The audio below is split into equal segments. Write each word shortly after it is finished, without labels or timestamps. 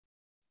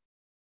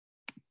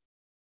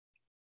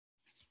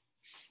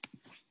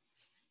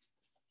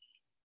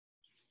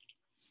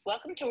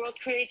Welcome to World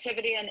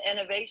Creativity and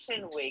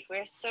Innovation Week.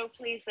 We're so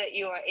pleased that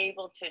you are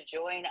able to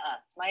join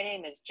us. My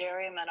name is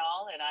Jerri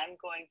Menaul, and I'm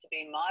going to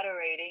be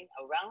moderating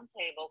a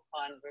roundtable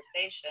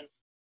conversation.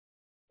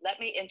 Let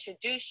me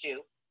introduce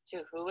you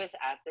to who is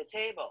at the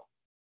table.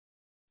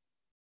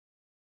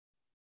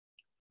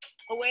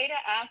 Howayda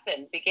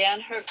Alffan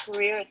began her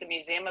career at the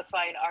Museum of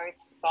Fine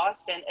Arts,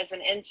 Boston, as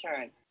an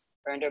intern,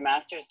 earned her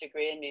master's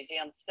degree in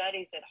museum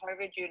studies at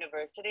Harvard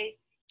University,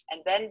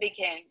 and then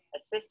became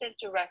assistant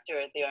director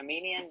at the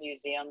Armenian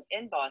Museum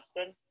in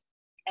Boston,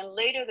 and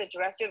later the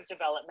director of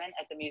development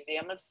at the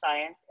Museum of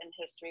Science and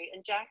History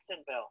in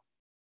Jacksonville.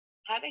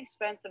 Having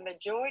spent the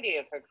majority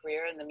of her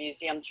career in the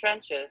museum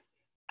trenches,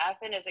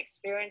 Alffan has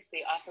experienced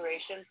the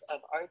operations of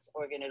arts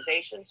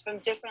organizations from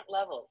different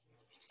levels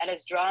and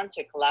is drawn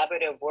to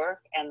collaborative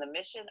work and the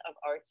mission of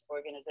arts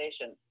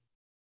organizations.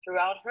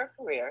 Throughout her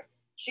career,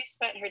 she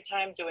spent her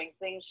time doing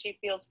things she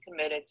feels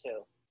committed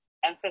to,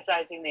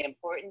 emphasizing the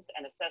importance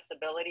and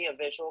accessibility of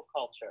visual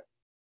culture.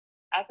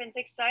 Alffan's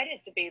excited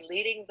to be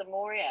leading the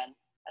Morian,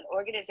 an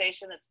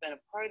organization that's been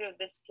a part of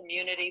this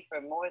community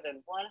for more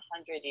than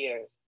 100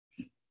 years.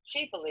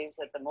 She believes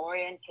that the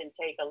Morian can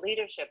take a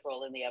leadership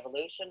role in the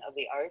evolution of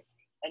the arts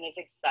and is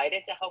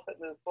excited to help it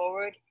move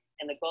forward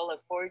in the goal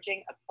of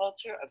forging a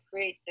culture of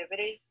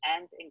creativity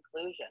and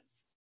inclusion.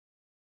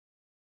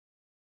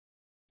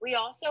 We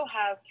also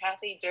have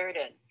Kathy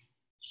Durdin.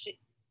 She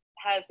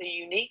has a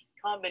unique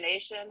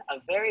combination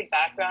of varied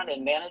background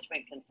in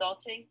management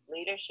consulting,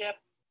 leadership,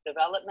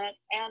 development,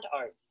 and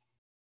arts.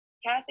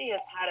 Kathy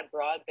has had a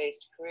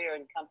broad-based career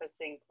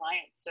encompassing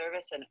client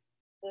service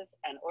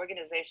and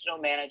organizational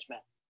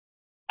management.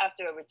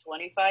 After over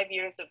 25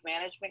 years of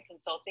management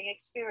consulting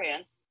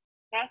experience,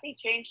 Kathy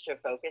changed her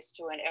focus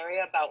to an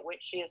area about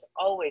which she has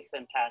always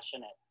been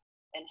passionate,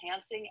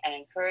 enhancing and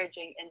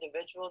encouraging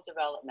individual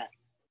development.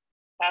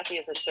 Kathy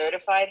is a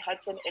certified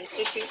Hudson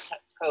Institute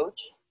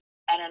coach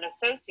and an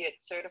associate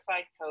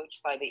certified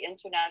coach by the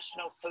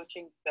International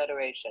Coaching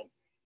Federation.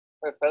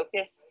 Her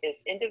focus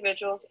is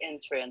individuals in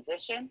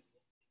transition,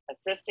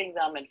 assisting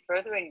them in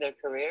furthering their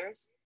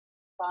careers,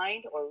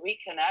 find or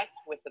reconnect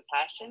with the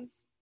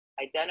passions,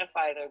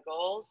 identify their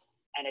goals,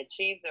 and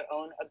achieve their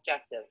own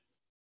objectives.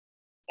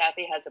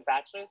 Kathy has a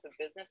Bachelor's of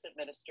Business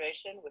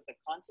Administration with a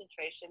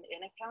concentration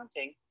in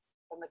accounting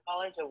from the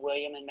College of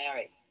William and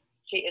Mary.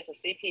 She is a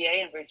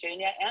CPA in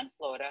Virginia and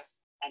Florida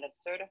and a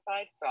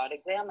certified fraud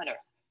examiner.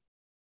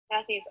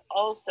 Kathy is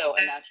also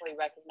a nationally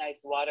recognized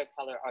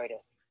watercolor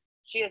artist.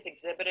 She has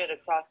exhibited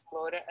across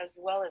Florida as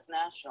well as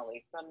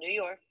nationally, from New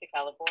York to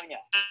California.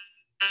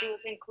 She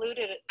was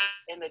included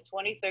in the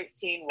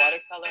 2013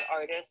 Watercolor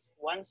Artists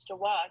Ones to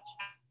Watch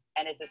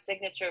and is a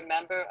signature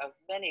member of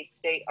many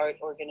state art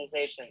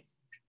organizations.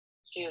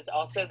 She is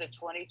also the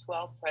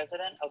 2012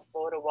 president of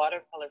Florida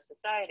Watercolor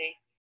Society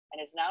and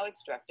is now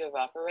its director of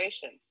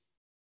operations,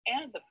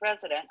 and the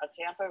president of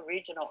Tampa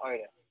Regional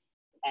Artists,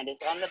 and is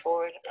on the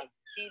board of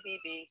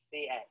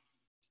TBBCA.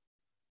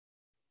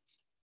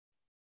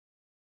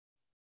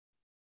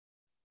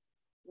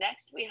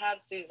 Next, we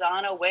have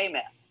Susana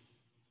Weymouth.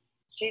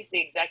 She's the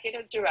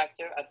executive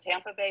director of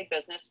Tampa Bay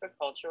Business for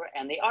Culture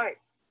and the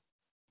Arts.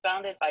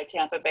 Founded by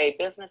Tampa Bay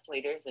business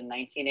leaders in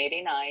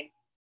 1989,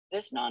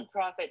 this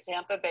nonprofit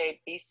Tampa Bay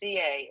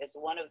BCA is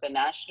one of the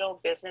national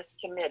business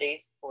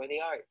committees for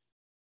the arts.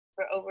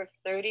 For over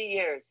 30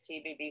 years,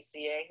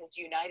 TBBCA has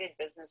united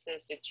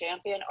businesses to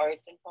champion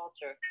arts and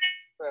culture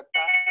for a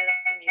prosperous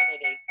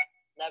community,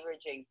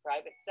 leveraging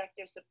private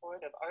sector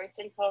support of arts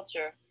and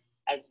culture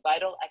as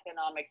vital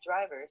economic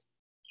drivers,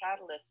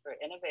 catalysts for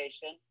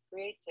innovation,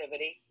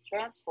 creativity,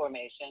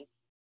 transformation,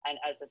 and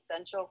as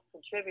essential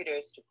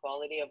contributors to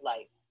quality of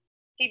life.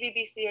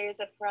 TBBCA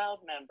is a proud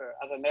member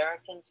of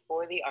Americans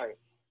for the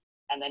Arts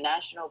and the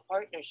national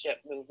partnership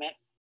movement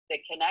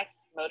that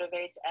connects,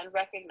 motivates, and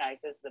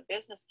recognizes the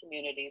business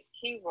community's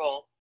key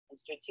role in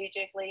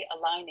strategically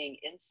aligning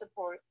in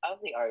support of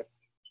the arts,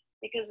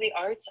 because the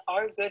arts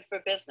are good for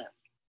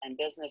business and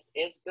business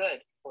is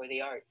good for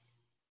the arts.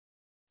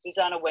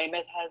 Susana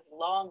Weymouth has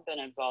long been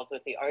involved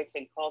with the arts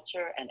and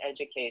culture and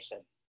education.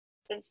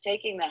 Since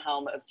taking the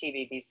helm of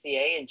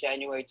TBBCA in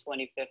January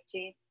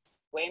 2015,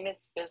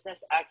 Weymouth's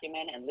business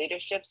acumen and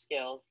leadership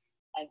skills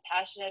and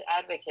passionate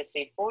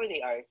advocacy for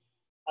the arts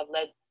have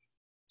led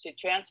to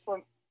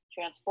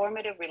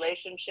transformative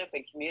relationship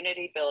and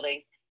community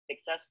building,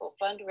 successful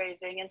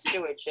fundraising and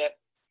stewardship,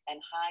 and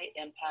high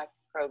impact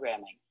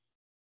programming.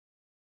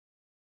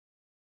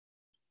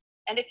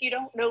 And if you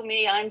don't know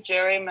me, I'm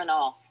Jerri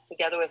Menaul.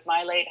 Together with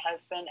my late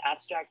husband,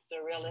 abstract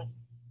surrealist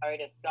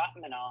artist Scott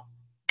Menaul,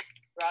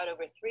 brought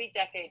over 3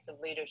 decades of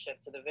leadership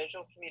to the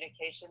visual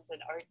communications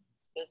and art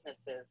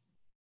businesses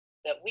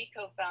that we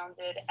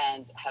co-founded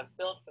and have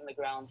built from the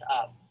ground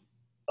up.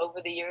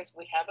 Over the years,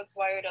 we have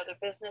acquired other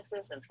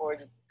businesses and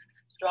forged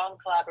strong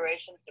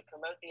collaborations to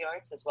promote the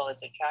arts, as well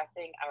as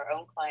attracting our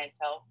own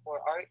clientele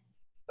for art,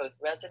 both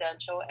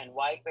residential and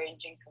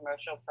wide-ranging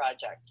commercial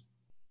projects.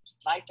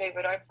 My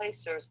favorite art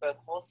place serves both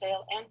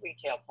wholesale and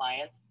retail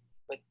clients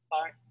with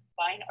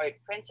fine art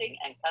printing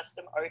and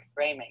custom art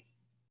framing.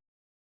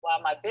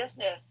 While my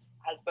business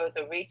has both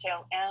a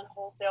retail and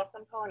wholesale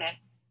component,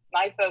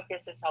 my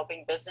focus is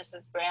helping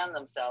businesses brand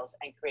themselves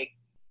and create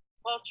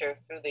culture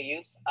through the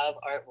use of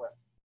artwork.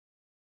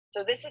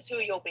 So this is who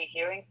you'll be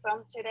hearing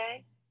from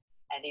today.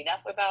 And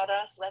enough about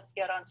us, let's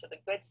get on to the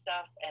good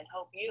stuff and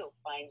help you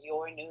find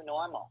your new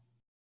normal.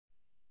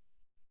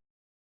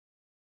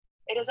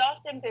 It has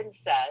often been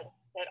said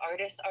that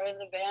artists are in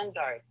the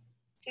vanguard.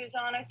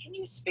 Susana, can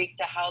you speak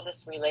to how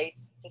this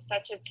relates to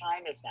such a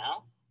time as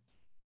now?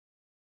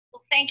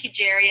 Well, thank you,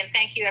 Jerri, and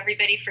thank you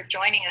everybody for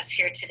joining us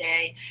here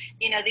today.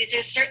 You know, these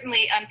are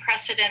certainly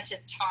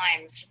unprecedented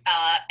times,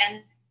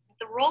 and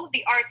the role of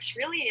the arts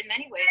really in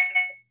many ways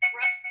have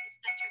thrust the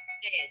center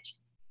stage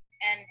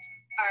and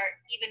are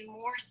even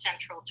more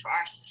central to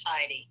our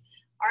society.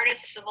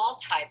 Artists of all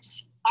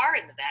types are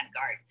in the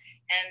vanguard,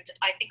 and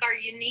I think are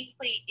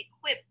uniquely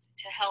equipped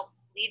to help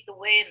lead the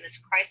way in this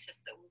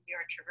crisis that we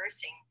are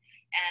traversing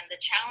and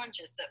the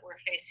challenges that we're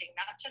facing,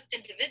 not just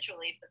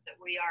individually, but that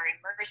we are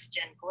immersed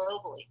in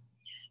globally.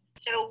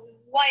 So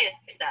why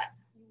is that?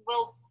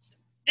 Well,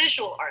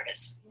 visual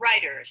artists,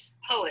 writers,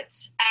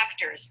 poets,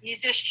 actors,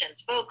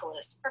 musicians,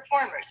 vocalists,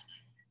 performers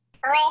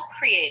are all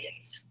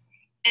creatives.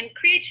 And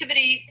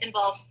creativity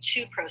involves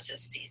two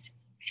processes,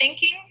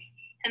 thinking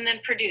and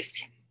then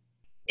producing.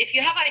 If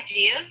you have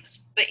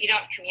ideas, but you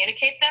don't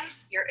communicate them,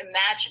 you're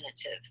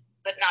imaginative,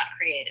 but not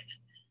creative.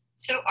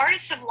 So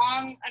artists have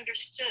long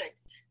understood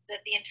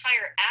that the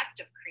entire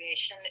act of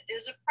creation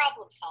is a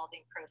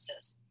problem-solving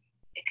process.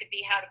 It could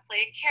be how to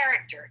play a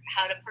character,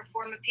 how to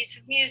perform a piece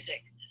of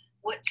music,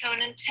 what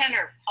tone and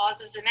tenor,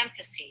 pauses and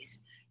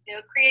emphases. You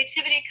know,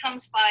 creativity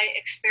comes by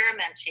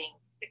experimenting,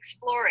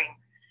 exploring,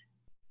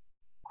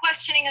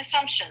 questioning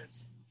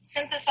assumptions,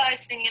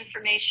 synthesizing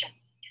information.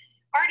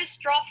 Artists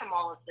draw from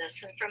all of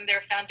this and from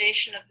their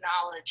foundation of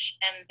knowledge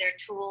and their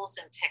tools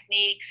and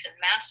techniques and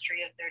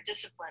mastery of their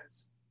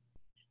disciplines.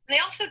 And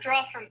they also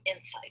draw from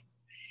insight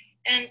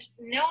and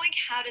knowing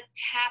how to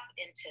tap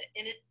into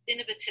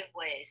innovative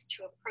ways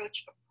to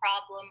approach a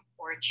problem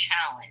or a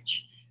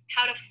challenge,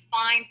 how to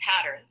find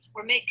patterns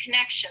or make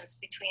connections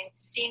between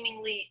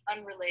seemingly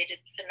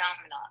unrelated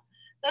phenomena.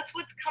 That's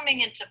what's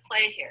coming into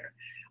play here.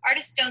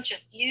 Artists don't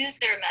just use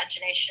their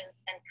imagination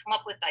and come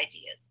up with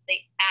ideas,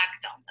 they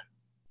act on them.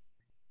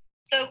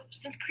 So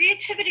since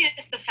creativity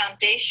is the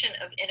foundation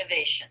of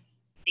innovation,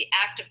 the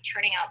act of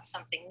turning out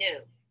something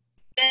new,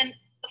 then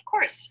of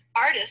course,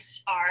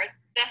 artists are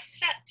best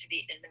set to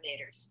be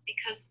innovators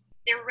because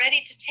they're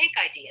ready to take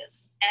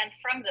ideas and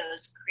from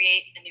those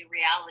create a new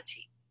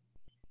reality.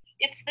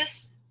 It's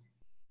this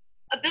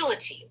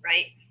ability,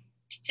 right,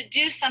 to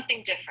do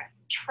something different,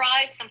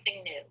 try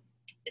something new.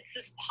 It's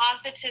this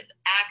positive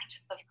act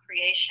of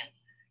creation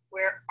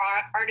where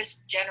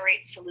artists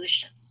generate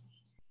solutions.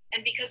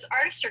 And because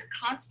artists are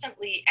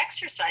constantly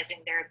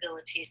exercising their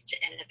abilities to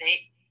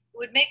innovate, it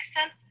would make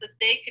sense that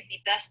they could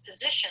be best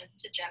positioned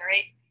to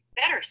generate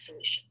better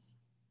solutions.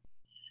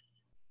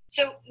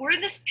 So we're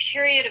in this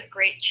period of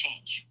great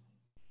change.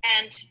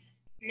 And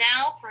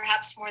now,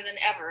 perhaps more than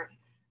ever,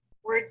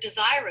 we're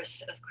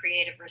desirous of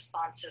creative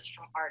responses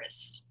from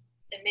artists.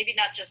 And maybe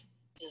not just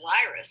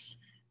desirous,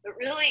 but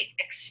really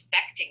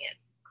expecting it,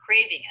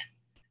 craving it.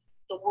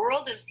 The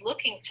world is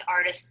looking to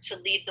artists to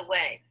lead the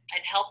way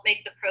and help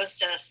make the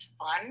process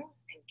fun,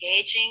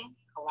 engaging,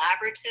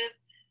 collaborative,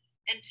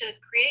 and to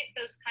create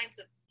those kinds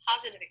of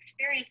positive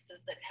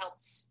experiences that help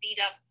speed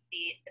up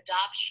the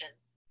adoption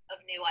of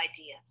new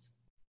ideas.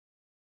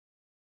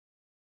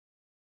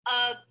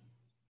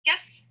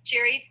 Guess,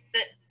 Jerri,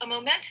 that a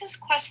momentous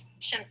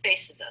question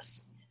faces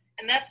us,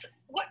 and that's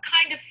what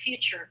kind of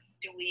future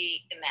do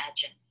we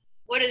imagine?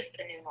 What is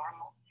the new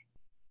normal?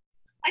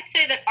 I'd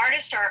say that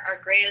artists are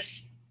our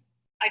greatest,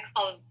 I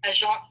call them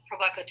agents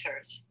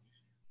provocateurs,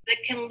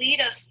 that can lead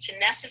us to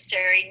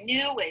necessary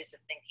new ways of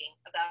thinking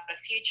about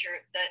a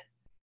future that,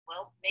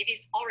 well, maybe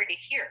is already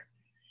here.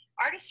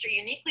 Artists are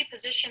uniquely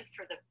positioned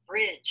for the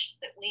bridge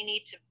that we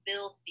need to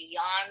build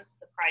beyond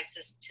the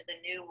crisis to the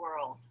new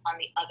world on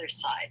the other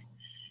side.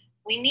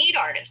 We need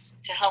artists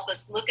to help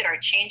us look at our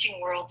changing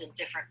world in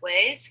different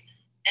ways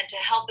and to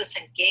help us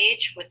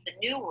engage with the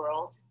new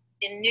world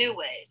in new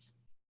ways.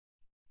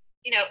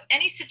 You know,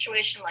 any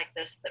situation like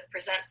this that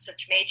presents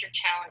such major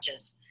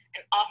challenges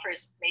and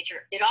offers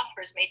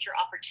major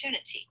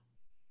opportunity.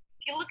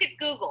 If you look at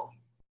Google,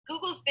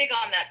 Google's big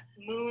on that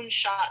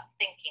moonshot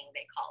thinking,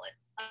 they call it.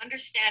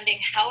 Understanding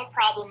how a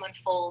problem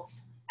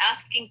unfolds,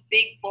 asking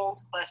big,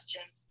 bold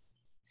questions,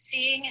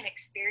 seeing and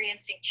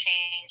experiencing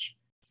change,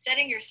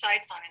 setting your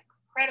sights on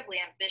incredibly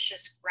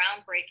ambitious,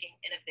 groundbreaking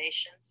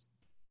innovations.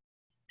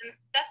 And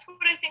that's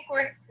what I think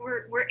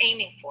we're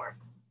aiming for,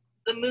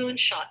 the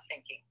moonshot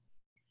thinking.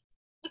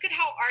 Look at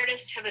how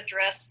artists have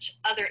addressed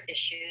other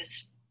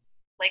issues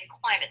like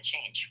climate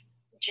change,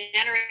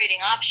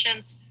 generating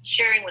options,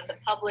 sharing with the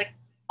public,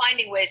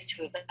 finding ways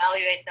to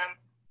evaluate them.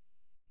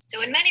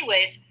 So in many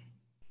ways,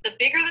 the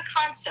bigger the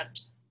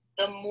concept,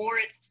 the more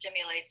it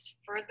stimulates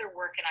further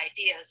work and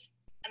ideas,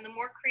 and the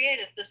more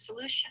creative the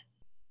solution.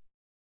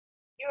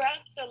 You're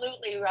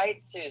absolutely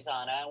right,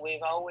 Susana.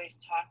 We've always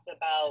talked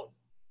about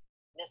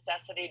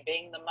necessity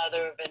being the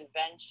mother of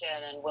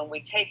invention. And when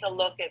we take a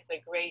look at the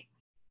great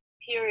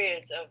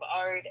periods of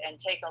art and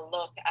take a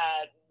look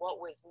at what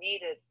was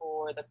needed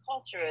for the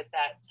culture at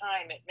that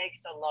time, it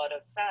makes a lot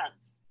of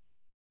sense.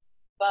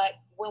 But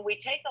when we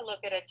take a look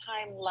at a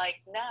time like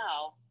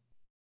now,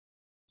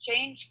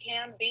 change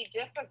can be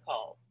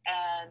difficult.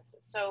 And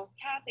so,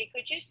 Kathy,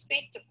 could you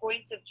speak to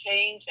points of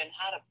change and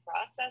how to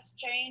process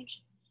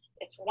change?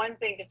 It's one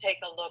thing to take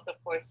a look, of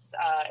course,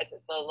 at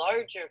the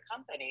larger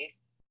companies,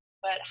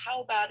 but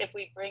how about if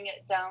we bring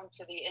it down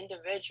to the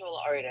individual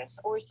artists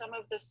or some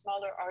of the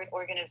smaller art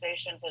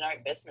organizations and art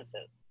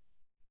businesses?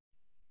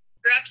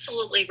 You're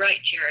absolutely right,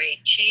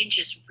 Jerri. Change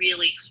is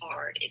really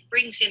hard. It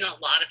brings in a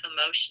lot of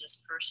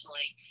emotions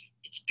personally.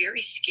 It's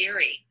very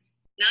scary.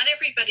 Not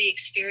everybody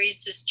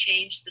experiences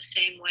change the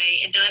same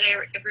way, and not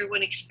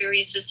everyone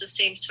experiences the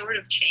same sort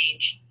of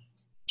change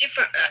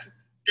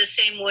the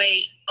same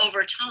way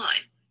over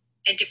time.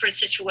 And different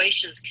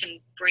situations can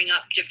bring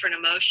up different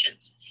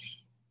emotions.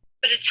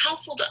 But it's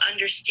helpful to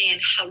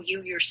understand how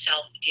you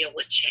yourself deal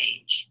with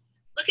change.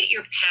 Look at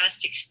your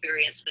past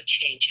experience with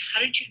change. How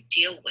did you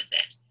deal with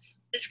it?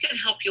 This can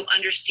help you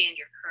understand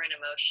your current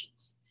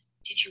emotions.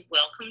 Did you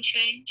welcome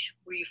change?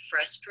 Were you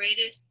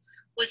frustrated?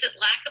 Was it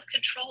lack of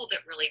control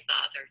that really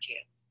bothered you?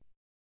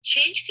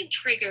 Change can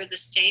trigger the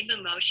same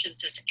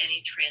emotions as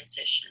any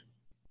transition.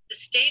 The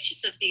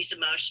stages of these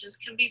emotions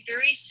can be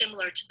very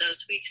similar to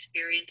those we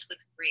experience with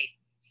grief.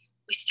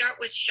 We start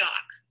with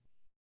shock.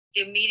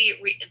 The immediate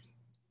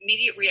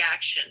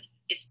reaction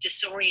is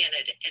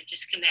disoriented and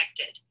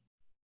disconnected.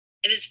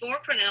 And it's more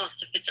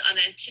pronounced if it's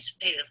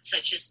unanticipated,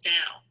 such as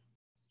now.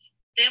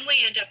 Then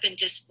we end up in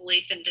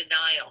disbelief and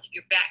denial.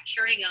 You're back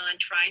carrying on,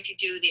 trying to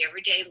do the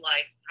everyday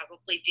life,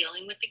 probably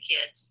dealing with the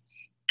kids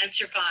and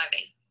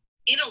surviving.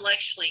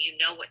 Intellectually, you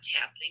know what's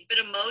happening, but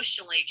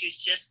emotionally, you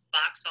just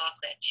box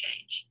off that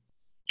change.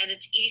 And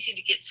it's easy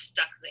to get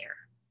stuck there.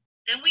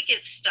 Then we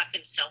get stuck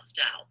in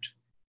self-doubt,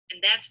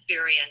 and that's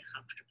very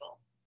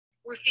uncomfortable.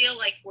 We feel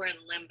like we're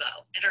in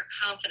limbo, and our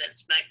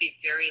confidence might be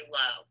very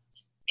low,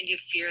 and you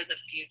fear the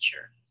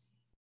future.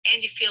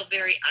 And you feel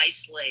very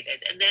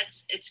isolated. And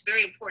it's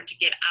very important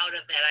to get out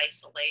of that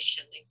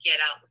isolation and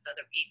get out with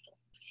other people.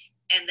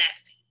 And that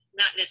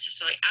not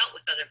necessarily out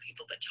with other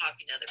people, but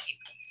talking to other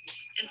people.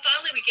 And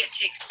finally, we get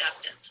to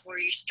acceptance, where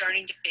you're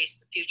starting to face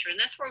the future. And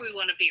that's where we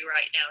want to be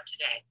right now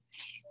today.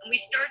 And we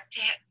start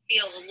to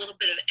feel a little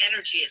bit of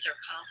energy as our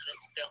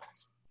confidence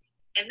builds.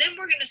 And then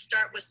we're going to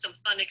start with some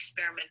fun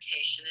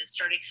experimentation and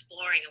start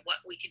exploring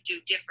what we could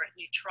do different.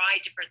 You try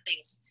different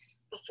things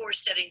before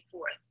setting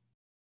forth.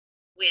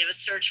 We have a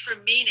search for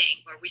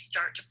meaning, where we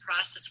start to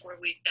process where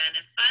we've been.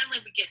 And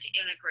finally, we get to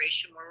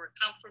integration, where we're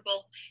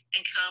comfortable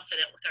and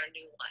confident with our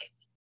new life.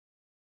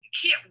 You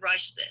can't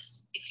rush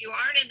this. If you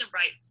aren't in the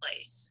right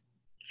place,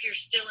 if you're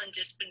still in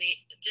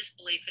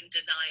disbelief and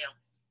denial,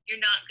 you're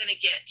not going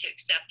to get to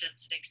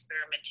acceptance and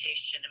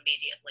experimentation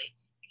immediately.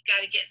 You've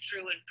got to get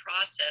through and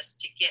process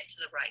to get to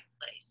the right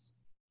place.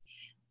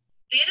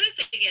 The other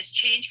thing is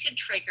change can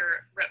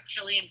trigger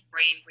reptilian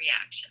brain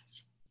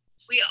reactions.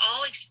 We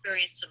all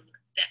experience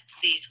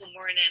these when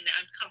we're in an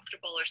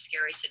uncomfortable or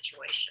scary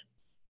situation.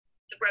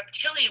 The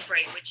reptilian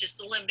brain, which is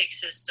the limbic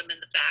system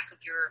in the back of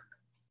your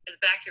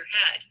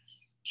head,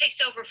 takes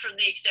over from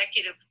the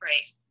executive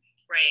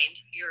brain,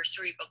 your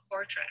cerebral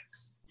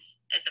cortex,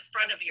 at the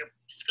front of your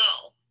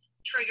skull,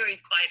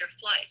 triggering fight or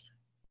flight.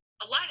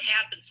 A lot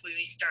happens when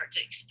we start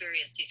to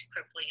experience these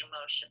crippling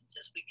emotions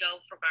as we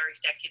go from our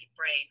executive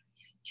brain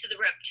to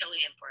the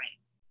reptilian brain.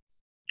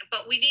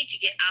 But we need to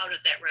get out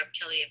of that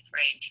reptilian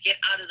brain, to get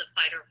out of the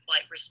fight or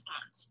flight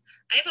response.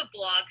 I have a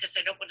blog, because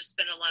I don't want to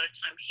spend a lot of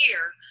time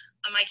here,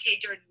 on my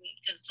Durdin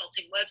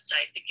Consulting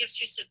website that gives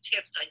you some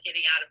tips on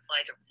getting out of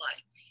fight or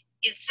flight.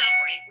 In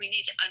summary, we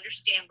need to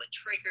understand what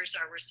triggers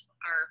our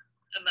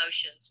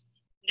emotions,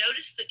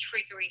 notice the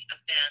triggering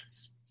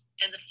events,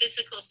 and the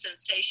physical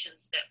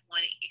sensations that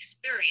one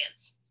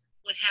experiences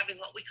when having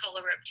what we call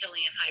a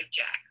reptilian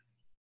hijack.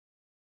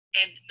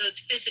 And those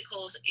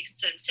physical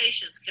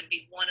sensations can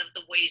be one of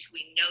the ways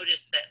we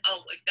notice that,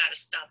 oh, we've got to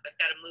stop, I've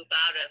got to move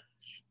out of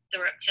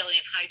the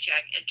reptilian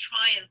hijack and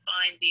try and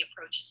find the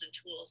approaches and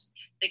tools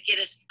that get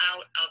us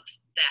out of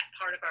that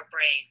part of our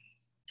brain.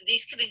 And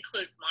these can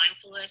include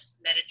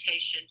mindfulness,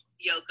 meditation,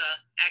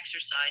 yoga,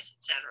 exercise,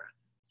 etc.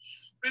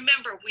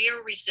 Remember, we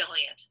are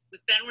resilient.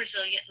 We've been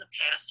resilient in the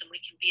past, and we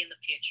can be in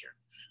the future.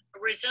 A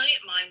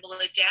resilient mind will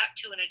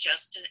adapt to and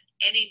adjust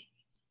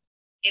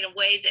in a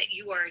way that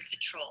you are in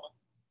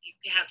control.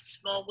 You have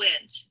small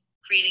wins,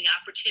 creating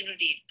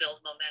opportunity to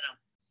build momentum.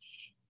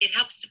 It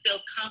helps to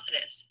build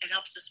confidence and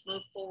helps us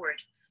move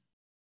forward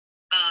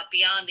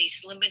beyond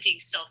these limiting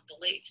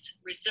self-beliefs.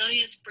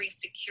 Resilience brings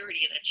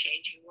security in a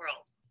changing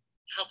world.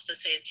 It helps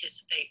us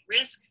anticipate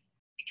risk,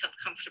 become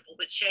comfortable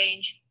with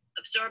change,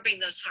 absorbing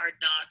those hard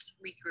knocks,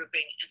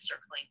 regrouping, and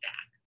circling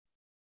back.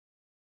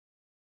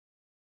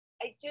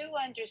 I do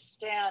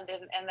understand,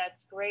 and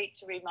that's great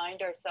to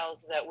remind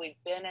ourselves that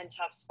we've been in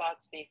tough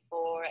spots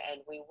before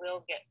and we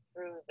will get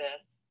through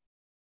this.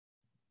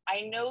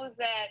 I know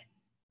that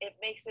it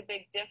makes a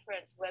big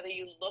difference whether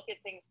you look at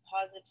things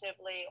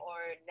positively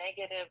or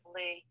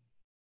negatively.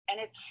 And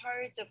it's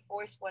hard to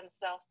force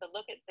oneself to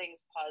look at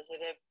things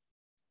positive.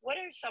 What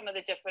are some of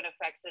the different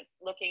effects of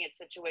looking at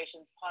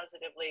situations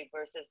positively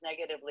versus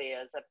negatively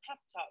as a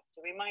pep talk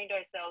to remind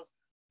ourselves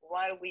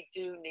why we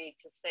do need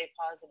to stay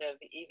positive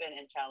even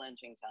in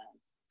challenging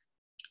times?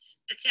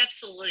 That's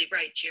absolutely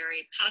right,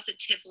 Jerri.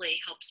 Positively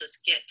helps us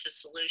get to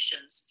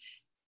solutions.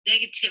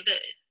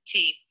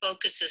 Negativity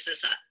focuses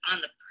us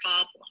on the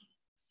problem.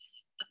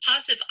 A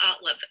positive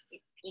outlook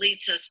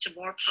leads us to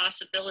more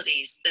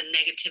possibilities than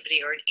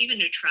negativity or even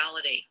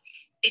neutrality.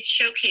 It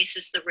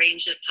showcases the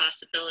range of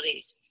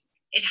possibilities.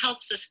 It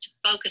helps us to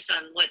focus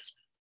on what's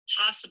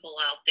possible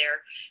out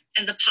there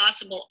and the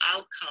possible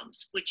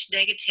outcomes, which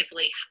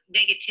negativity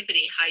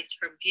hides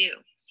from view.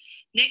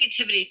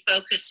 Negativity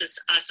focuses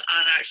us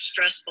on our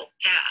stressful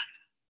path,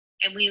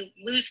 and we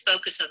lose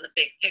focus on the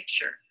big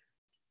picture.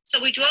 So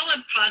we dwell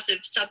on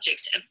positive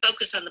subjects and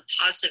focus on the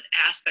positive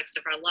aspects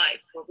of our life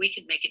where we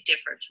can make a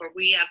difference, where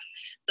we have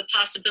the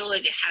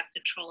possibility to have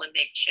control and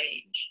make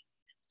change.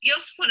 You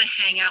also want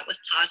to hang out with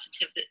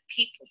positive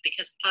people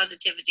because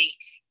positivity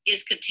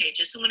is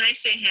contagious. And when I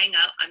say hang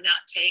out, I'm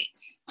not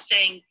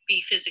saying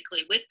be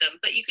physically with them,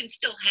 but you can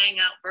still hang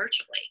out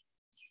virtually.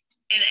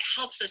 And it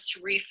helps us to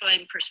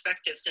refine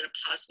perspectives in a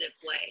positive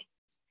way.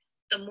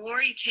 The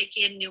more you take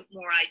in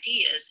more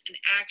ideas and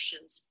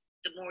actions,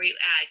 the more you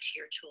add to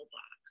your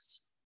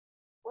toolbox.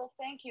 Well,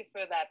 thank you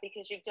for that,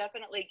 because you've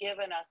definitely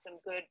given us some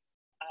good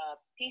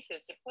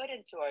pieces to put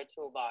into our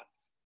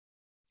toolbox.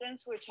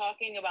 Since we're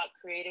talking about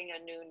creating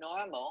a new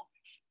normal,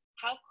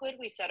 how could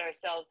we set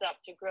ourselves up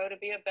to grow to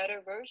be a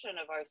better version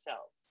of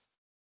ourselves?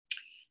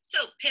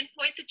 So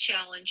pinpoint the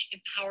challenge,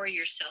 empower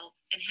yourself,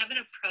 and have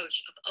an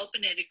approach of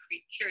open-ended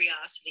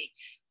curiosity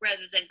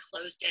rather than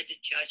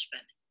closed-ended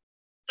judgment.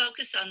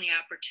 Focus on the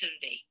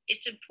opportunity.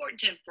 It's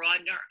important to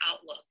broaden our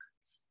outlook,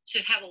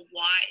 to have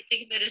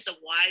think of it as a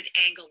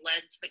wide-angle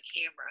lens of a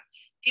camera.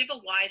 If you have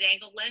a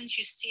wide-angle lens,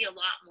 you see a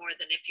lot more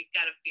than if you've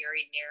got a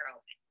very narrow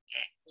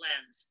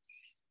lens.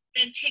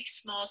 Then take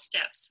small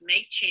steps,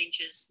 make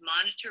changes,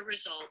 monitor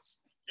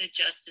results, and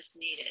adjust as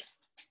needed.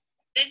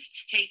 Then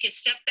take a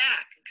step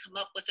back and come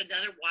up with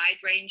another wide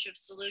range of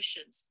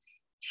solutions.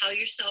 Tell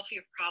yourself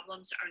your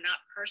problems are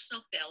not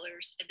personal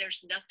failures and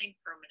there's nothing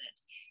permanent.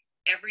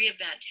 Every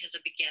event has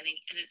a beginning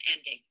and an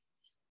ending.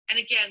 And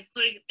again,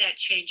 putting that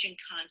change in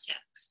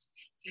context.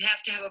 You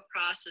have to have a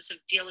process of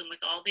dealing with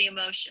all the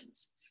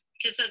emotions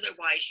because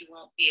otherwise you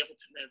won't be able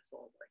to move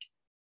forward.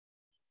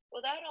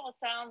 Well, that all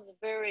sounds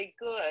very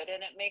good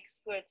and it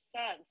makes good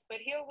sense.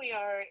 But here we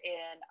are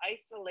in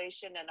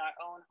isolation in our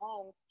own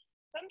homes.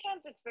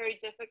 Sometimes it's very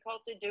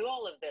difficult to do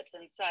all of this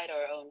inside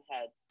our own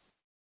heads.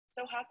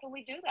 So how can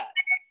we do that?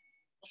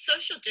 Well,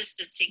 social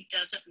distancing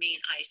doesn't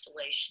mean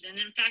isolation. And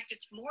in fact,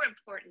 it's more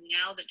important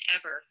now than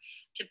ever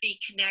to be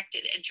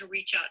connected and to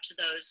reach out to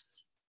those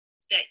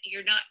that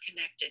you're not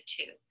connected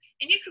to.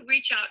 And you can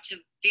reach out to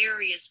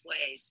various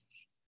ways,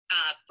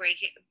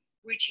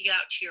 reaching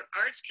out to your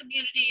arts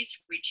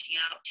communities, reaching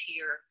out to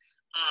your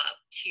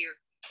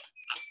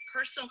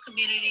personal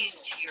communities,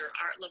 to your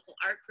local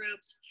art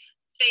groups,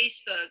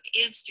 Facebook,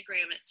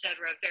 Instagram,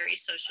 etc.,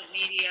 various social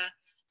media.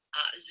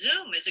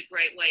 Zoom is a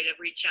great way to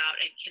reach out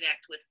and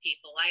connect with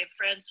people. I have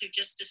friends who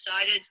just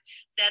decided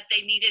that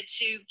they needed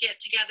to get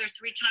together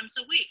 3 times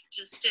a week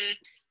just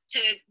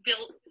to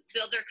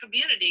build their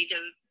community, to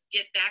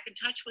get back in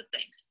touch with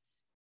things.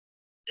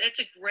 That's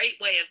a great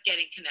way of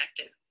getting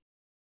connected.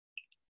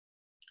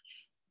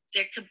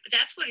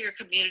 That's what your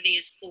community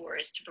is for,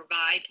 is to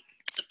provide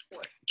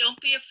support. Don't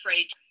be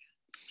afraid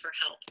for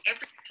help.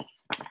 Everybody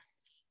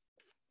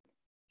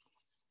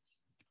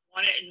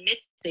want to admit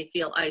they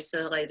feel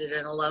isolated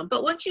and alone.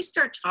 But once you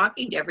start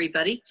talking to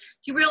everybody,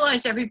 you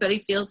realize everybody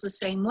feels the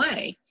same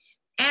way.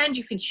 And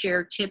you can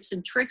share tips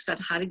and tricks on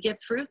how to get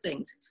through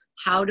things,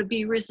 how to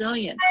be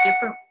resilient,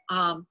 different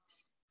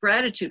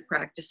gratitude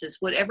practices,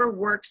 whatever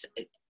works.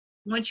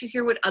 Once you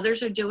hear what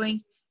others are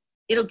doing,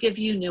 it'll give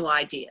you new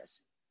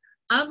ideas.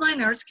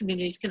 Online arts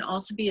communities can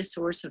also be a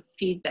source of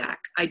feedback,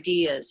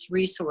 ideas,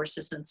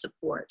 resources, and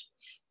support.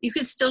 You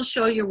can still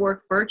show your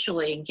work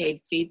virtually and gain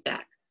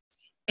feedback.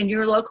 And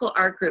your local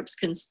art groups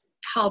can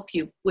help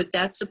you with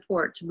that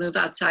support to move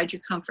outside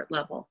your comfort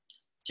level.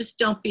 Just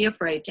don't be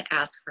afraid to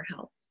ask for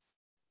help.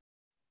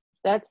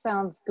 That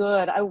sounds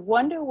good. I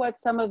wonder what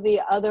some of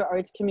the other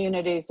arts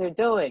communities are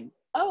doing.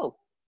 Oh,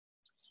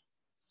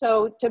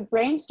 so to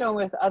brainstorm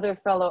with other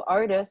fellow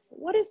artists,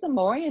 what is the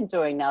Morean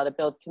doing now to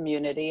build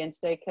community and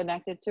stay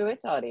connected to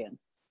its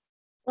audience?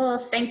 Well,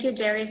 thank you,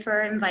 Jerri,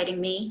 for inviting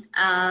me.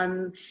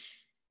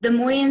 The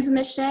Morean's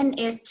mission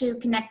is to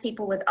connect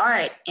people with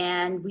art,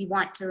 and we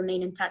want to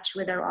remain in touch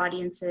with our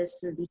audiences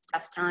through these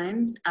tough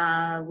times.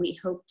 We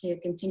hope to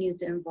continue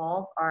to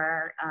involve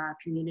our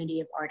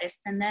community of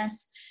artists in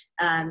this.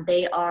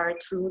 They are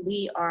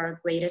truly our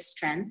greatest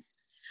strength.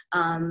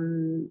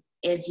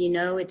 As you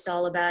know, it's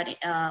all about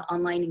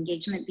online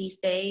engagement these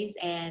days,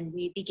 and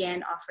we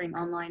began offering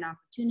online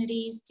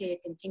opportunities to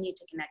continue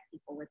to connect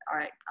people with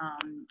art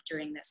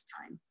during this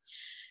time.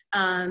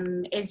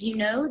 As you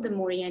know, the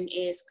Morian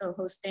is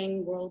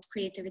co-hosting World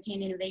Creativity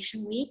and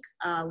Innovation Week.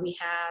 We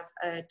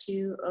have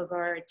two of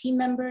our team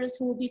members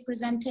who will be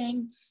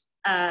presenting.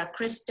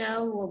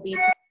 Christo will be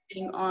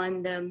presenting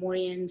on the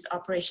Morian's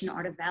Operation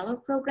Art of Valor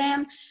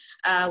program,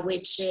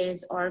 which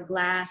is our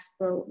glass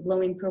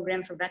blowing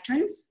program for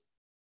veterans.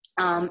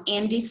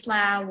 Andy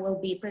Slough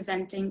will be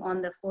presenting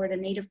on the Florida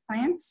native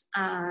plants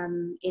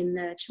in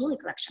the Chihuly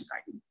Collection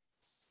Garden.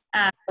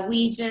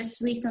 We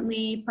just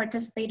recently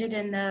participated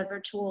in the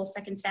virtual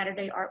Second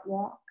Saturday Art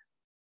Walk.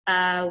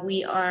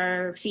 We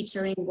are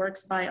featuring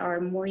works by our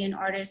Morian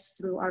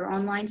artists through our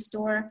online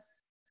store.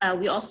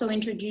 We also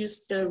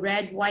introduced the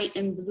red, white,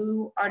 and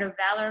blue Art of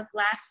Valor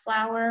glass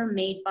flower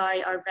made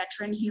by our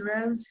veteran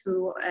heroes,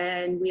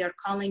 and we are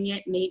calling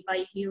it Made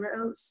by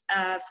Heroes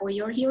for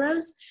Your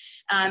Heroes.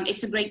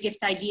 It's a great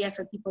gift idea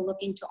for people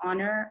looking to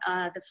honor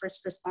the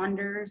first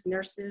responders,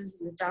 nurses,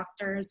 the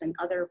doctors, and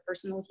other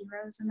personal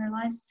heroes in their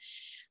lives.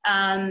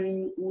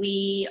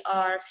 We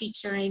are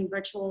featuring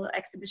virtual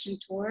exhibition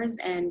tours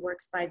and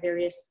works by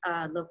various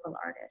local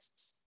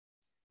artists.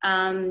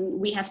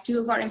 We have two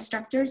of our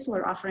instructors who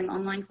are offering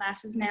online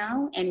classes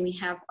now, and we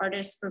have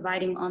artists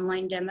providing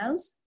online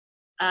demos.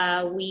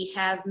 We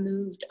have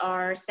moved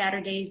our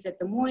Saturdays at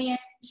the Morian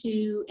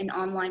to an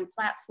online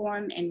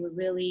platform, and we're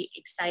really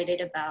excited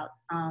about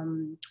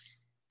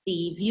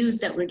the views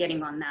that we're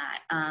getting on that.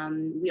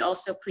 We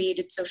also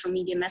created social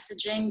media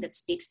messaging that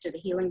speaks to the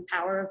healing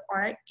power of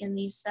art in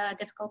these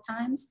difficult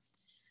times.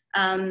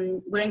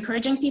 We're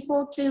encouraging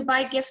people to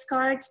buy gift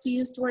cards to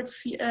use towards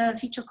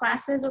future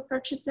classes or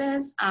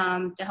purchases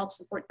to help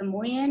support the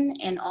Morian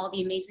and all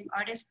the amazing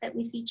artists that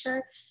we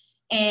feature.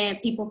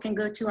 And people can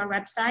go to our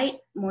website,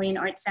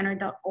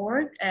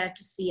 morianartcenter.org,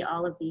 to see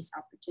all of these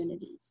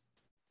opportunities.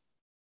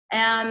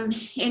 And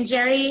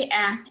Jerri,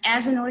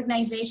 as an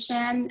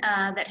organization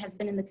that has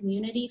been in the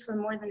community for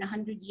more than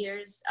 100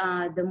 years,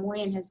 the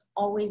Morian has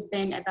always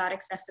been about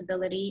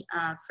accessibility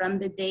from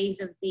the days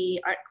of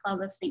the Art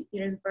Club of St.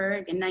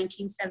 Petersburg in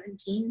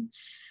 1917.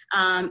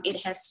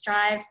 It has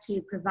strived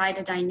to provide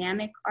a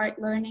dynamic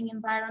art learning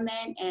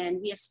environment,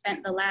 and we have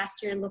spent the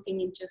last year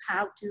looking into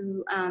how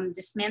to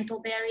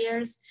dismantle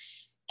barriers.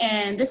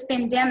 And this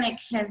pandemic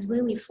has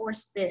really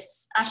forced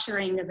this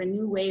ushering of a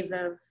new wave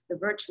of the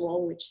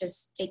virtual, which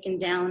has taken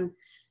down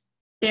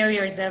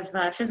barriers of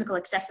physical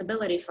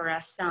accessibility for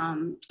us.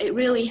 It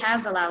really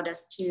has allowed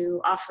us to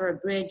offer a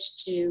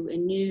bridge to a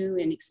new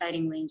and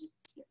exciting range of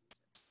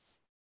experiences.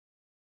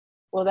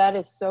 Well, that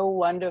is so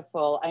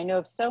wonderful. I know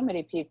of so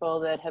many people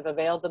that have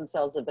availed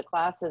themselves of the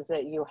classes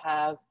that you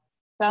have,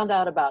 found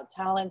out about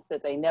talents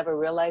that they never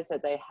realized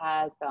that they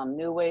had, found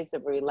new ways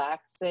of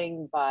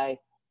relaxing by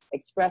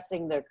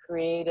expressing their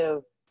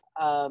creative,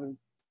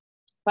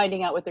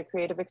 finding out what their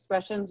creative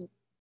expressions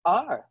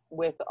are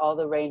with all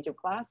the range of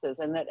classes,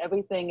 and that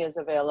everything is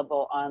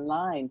available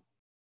online.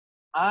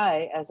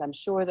 As I'm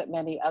sure that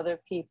many other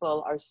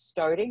people are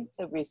starting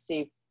to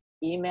receive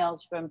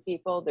emails from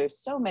people,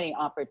 there's so many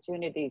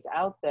opportunities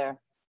out there.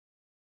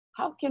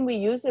 How can we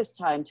use this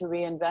time to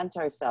reinvent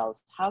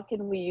ourselves? How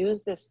can we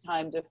use this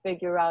time to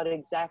figure out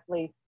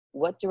exactly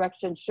what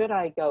direction should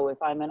I go if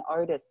I'm an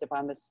artist, if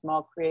I'm a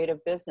small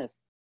creative business,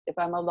 if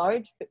I'm a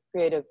large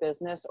creative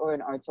business or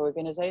an arts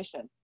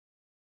organization?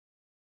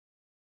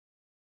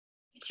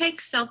 It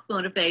takes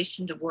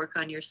self-motivation to work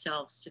on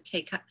yourselves, to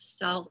take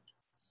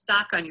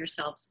stock on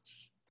yourselves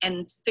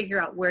and figure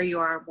out where you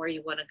are and where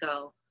you want to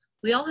go.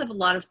 We all have a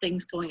lot of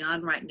things going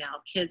on right now.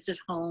 Kids at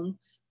home,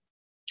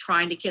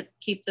 trying to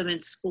keep them in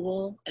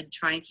school and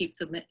trying to keep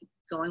them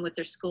going with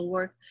their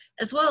schoolwork,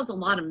 as well as a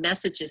lot of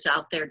messages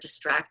out there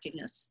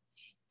distracting us.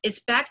 It's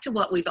back to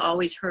what we've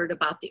always heard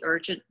about the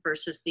urgent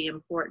versus the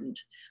important.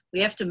 We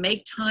have to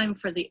make time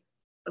for the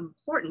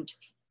important,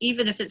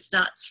 even if it's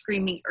not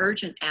screaming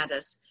urgent at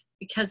us,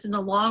 because in the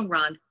long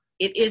run,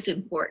 it is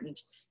important,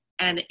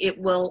 and it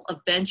will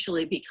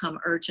eventually become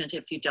urgent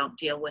if you don't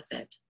deal with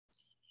it.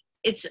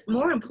 It's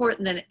more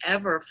important than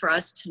ever for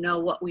us to know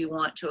what we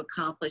want to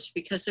accomplish,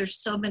 because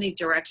there's so many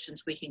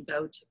directions we can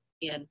go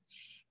in.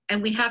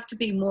 And we have to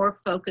be more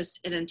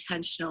focused and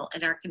intentional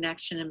in our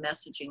connection and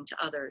messaging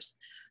to others.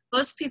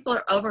 Most people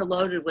are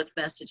overloaded with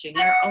messaging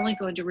and are only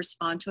going to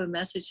respond to a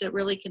message that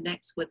really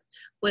connects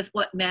with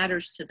what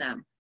matters to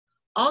them.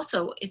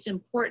 Also, it's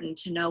important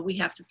to know we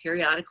have to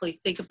periodically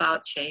think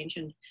about change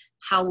and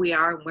how we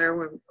are and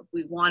where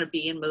we want to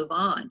be and move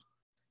on.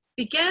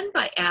 Begin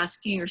by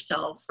asking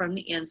yourself from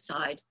the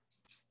inside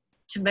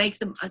to make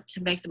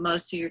the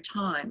most of your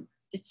time.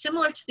 It's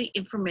similar to the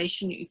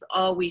information you've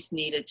always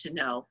needed to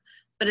know,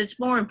 but it's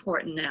more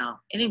important now.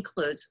 It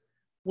includes,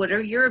 what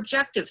are your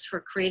objectives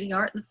for creating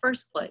art in the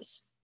first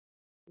place?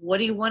 What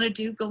do you want to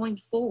do going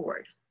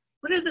forward?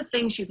 What are the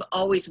things you've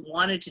always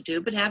wanted to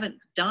do but haven't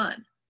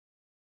done?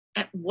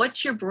 And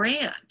what's your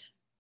brand?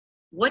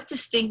 What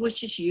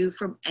distinguishes you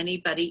from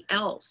anybody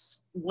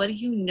else? What are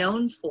you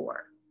known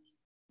for?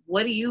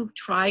 What are you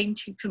trying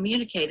to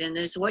communicate? And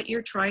is what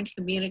you're trying to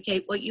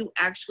communicate what you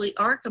actually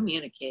are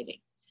communicating?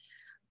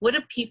 What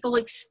do people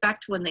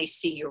expect when they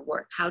see your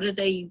work? How do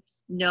they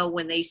know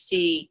when they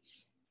see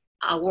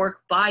a work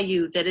by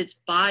you that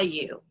it's by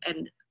you,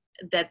 and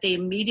that it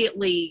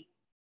immediately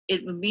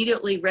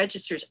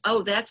registers,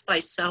 oh, that's by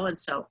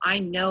so-and-so. I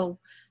know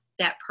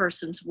that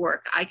person's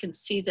work. I can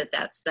see that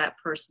that's that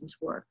person's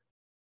work.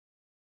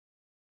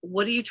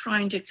 What are you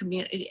trying to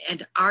communicate?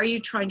 And are you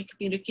trying to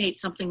communicate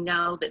something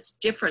now that's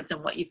different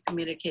than what you've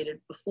communicated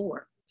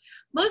before?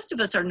 Most of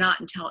us are not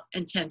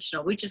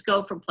intentional. We just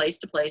go from place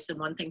to place and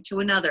one thing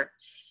to another.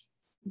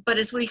 But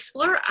as we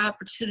explore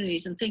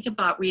opportunities and think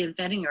about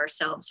reinventing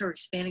ourselves or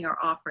expanding our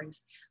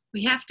offerings,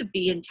 we have to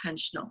be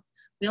intentional.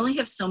 We only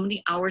have so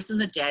many hours in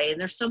the day,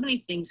 and there's so many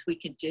things we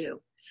could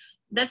do.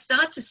 That's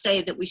not to say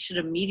that we should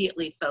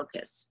immediately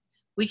focus.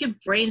 We can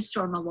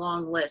brainstorm a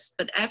long list,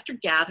 but after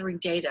gathering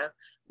data,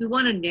 we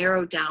want to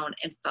narrow down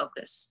and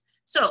focus.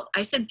 So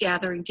I said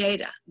gathering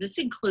data. This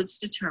includes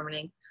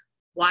determining,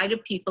 why do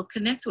people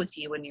connect with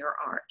you and your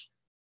art?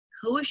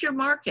 Who is your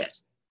market?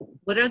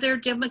 What are their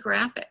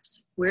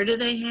demographics? Where do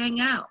they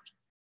hang out?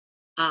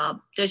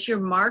 Does your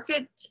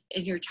market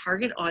and your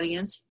target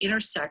audience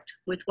intersect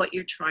with what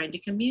you're trying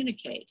to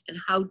communicate? And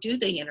how do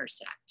they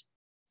intersect?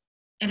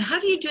 And how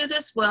do you do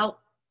this? Well,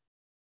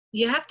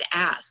 you have to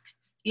ask.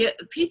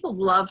 People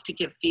love to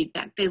give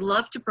feedback. They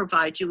love to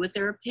provide you with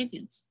their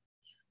opinions.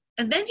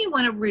 And then you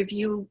want to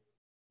review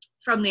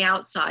from the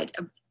outside.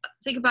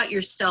 Think about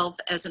yourself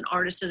as an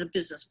artist and a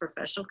business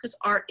professional, because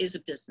art is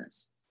a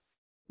business.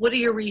 What are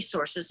your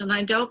resources? And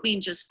I don't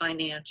mean just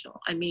financial.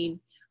 I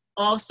mean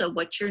also,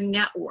 what's your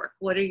network?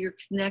 What are your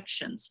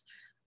connections?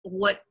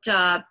 What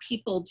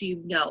people do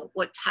you know?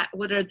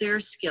 What are their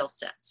skill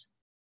sets?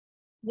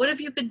 What have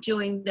you been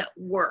doing that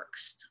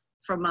works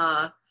from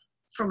a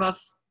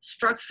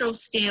structural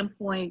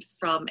standpoint,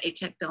 from a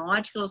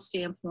technological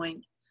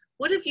standpoint?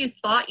 What have you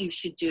thought you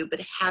should do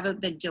but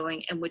haven't been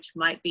doing, and which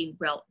might be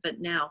relevant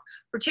now,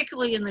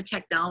 particularly in the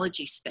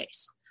technology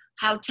space?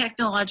 How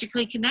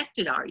technologically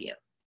connected are you?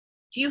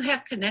 Do you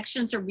have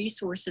connections or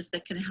resources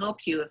that can help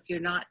you if you're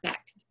not that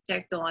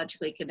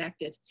technologically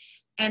connected?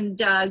 And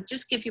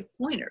just give you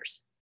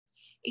pointers.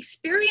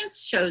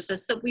 Experience shows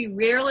us that we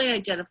rarely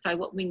identify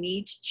what we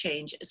need to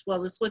change, as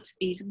well as what's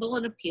feasible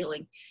and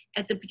appealing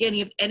at the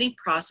beginning of any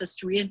process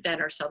to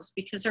reinvent ourselves,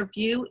 because our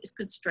view is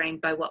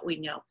constrained by what we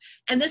know.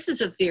 And this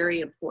is a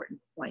very important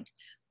point.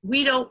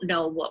 We don't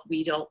know what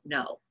we don't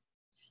know,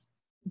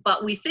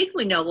 but we think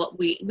we know what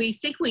we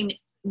think we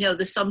know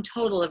the sum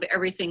total of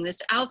everything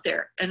that's out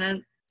there. And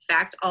in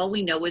fact, all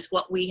we know is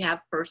what we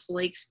have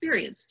personally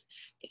experienced.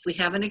 If we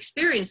haven't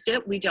experienced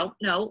it, we don't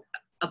know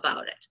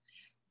about it.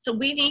 So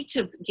we need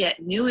to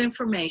get new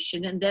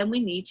information, and then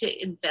we need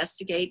to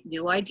investigate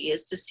new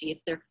ideas to see if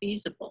they're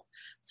feasible.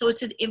 So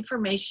it's an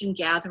information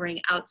gathering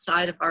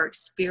outside of our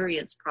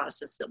experience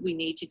process that we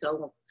need to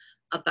go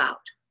about.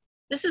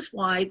 This is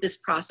why this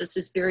process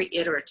is very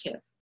iterative.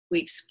 We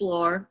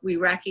explore, we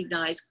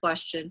recognize,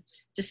 question,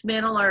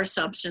 dismantle our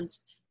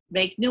assumptions,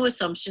 make new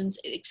assumptions,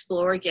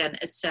 explore again,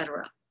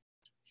 etc.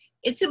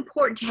 It's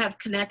important to have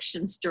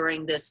connections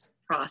during this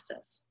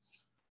process.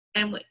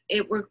 And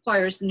it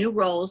requires new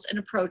roles and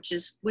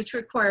approaches, which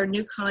require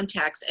new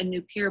contacts and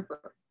new peer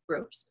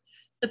groups.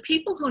 The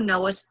people who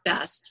know us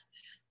best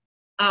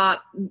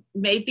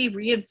may be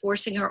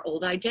reinforcing our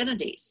old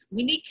identities.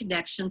 We need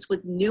connections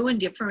with new and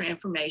different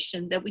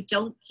information that we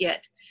don't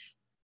get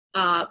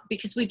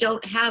because we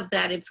don't have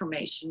that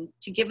information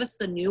to give us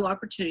the new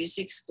opportunities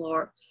to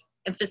explore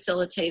and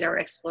facilitate our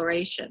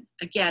exploration.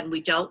 Again, we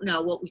don't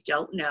know what we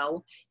don't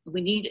know. We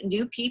need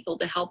new people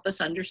to help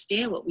us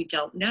understand what we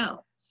don't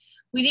know.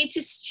 We need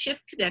to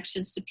shift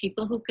connections to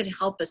people who could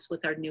help us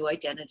with our new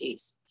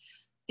identities.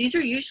 These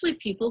are usually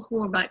people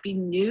who might be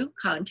new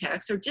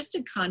contacts or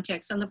distant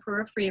contacts on the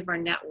periphery of our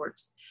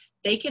networks.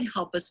 They can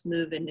help us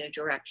move in new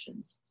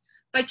directions.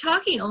 By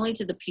talking only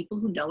to the people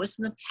who know us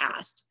in the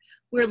past,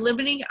 we're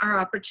limiting our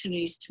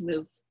opportunities to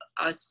move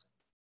us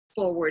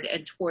forward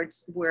and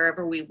towards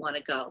wherever we want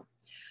to go.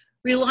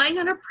 Relying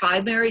on a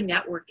primary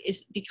network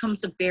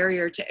becomes a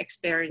barrier to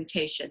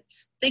experimentation.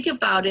 Think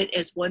about it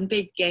as one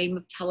big game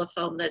of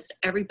telephone that's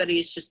everybody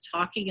is just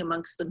talking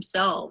amongst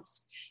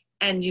themselves,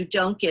 and you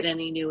don't get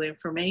any new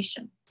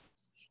information.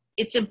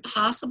 It's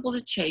impossible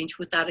to change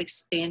without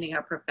expanding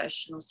our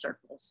professional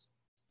circles.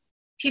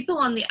 People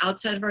on the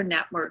outside of our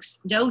networks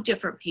know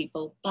different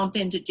people, bump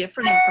into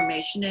different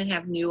information, and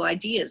have new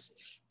ideas.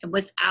 And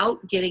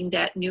without getting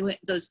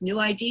those new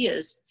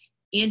ideas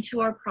into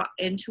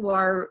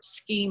our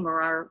scheme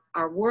or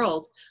our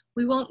world,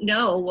 we won't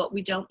know what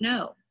we don't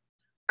know.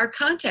 Our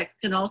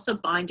context can also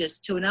bind us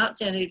to an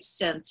outdated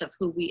sense of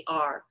who we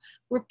are.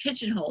 We're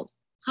pigeonholed.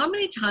 How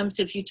many times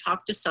have you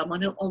talked to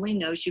someone who only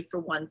knows you for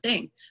one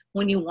thing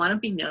when you want to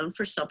be known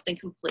for something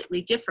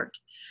completely different?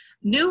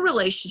 New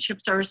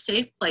relationships are a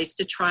safe place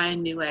to try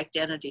on new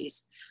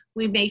identities.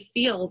 We may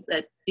feel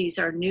that these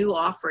are new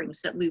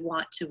offerings that we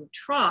want to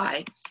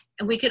try,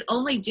 and we can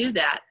only do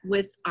that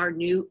with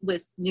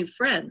new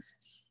friends.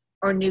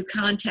 or new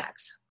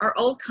contacts. Our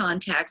old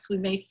contacts we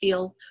may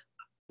feel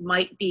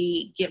might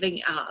be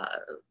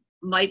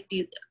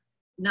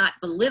not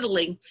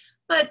belittling,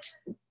 but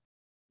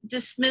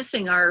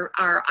dismissing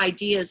our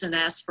ideas and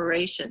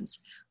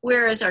aspirations,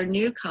 whereas our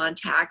new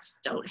contacts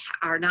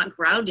are not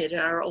grounded in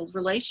our old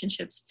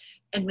relationships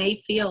and may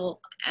feel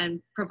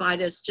and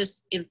provide us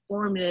just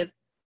informative,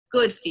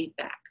 good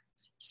feedback.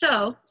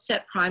 So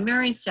set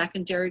primary and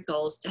secondary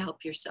goals to help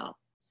yourself.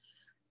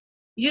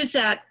 Use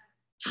that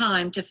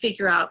time to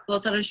figure out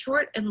both on a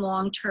short and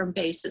long-term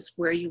basis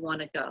where you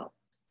want to go.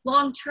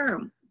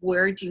 Long-term,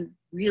 where do you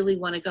really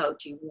want to go?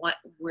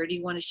 Where do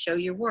you want to show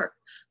your work?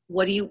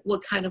 What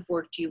kind of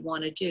work do you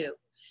want to do?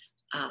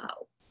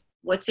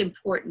 What's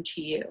important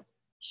to you?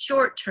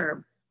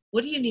 Short-term,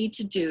 what do you need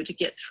to do to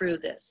get through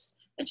this?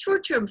 And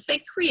short-term,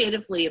 think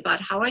creatively about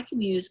how I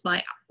can use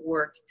my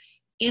work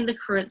in the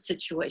current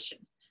situation.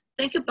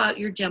 Think about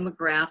your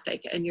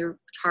demographic and your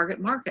target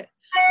market.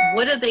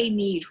 What do they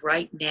need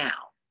right now?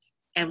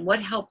 And what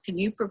help can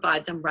you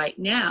provide them right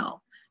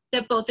now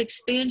that both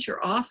expands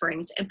your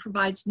offerings and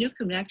provides new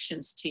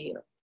connections to you?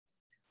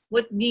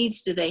 What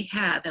needs do they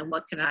have and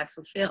what can I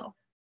fulfill?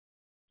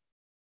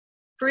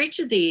 For each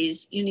of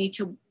these, you need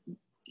to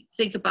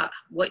think about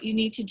what you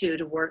need to do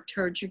to work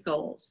towards your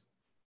goals.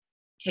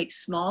 Take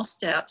small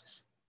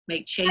steps,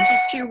 make changes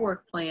to your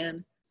work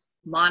plan,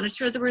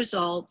 monitor the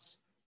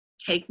results,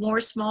 take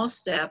more small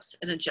steps,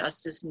 and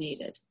adjust as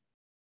needed.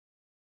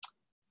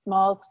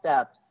 Small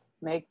steps,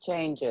 make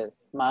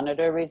changes,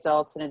 monitor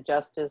results, and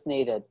adjust as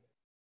needed.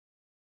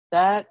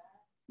 That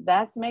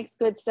makes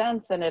good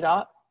sense, and it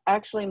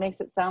actually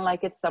makes it sound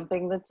like it's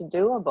something that's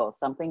doable,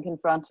 something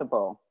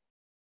confrontable.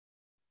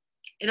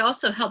 It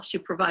also helps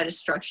you provide a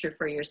structure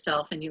for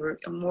yourself, and you're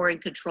more in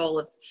control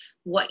of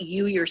what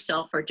you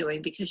yourself are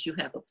doing because you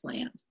have a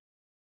plan.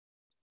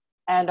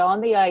 And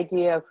on the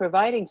idea of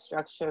providing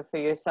structure for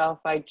yourself,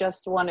 I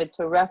just wanted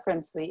to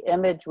reference the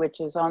image which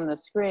is on the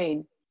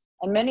screen,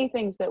 and many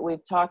things that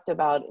we've talked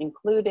about,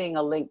 including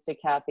a link to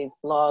Kathy's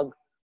blog.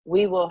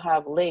 We will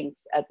have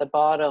links at the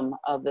bottom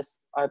of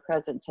our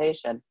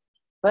presentation.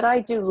 But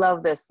I do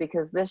love this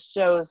because this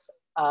shows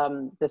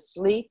the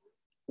sleep,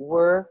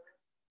 work,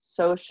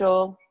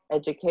 social,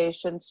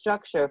 education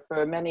structure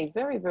for many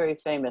very, very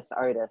famous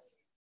artists.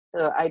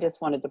 So I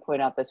just wanted to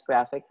point out this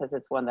graphic because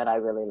it's one that I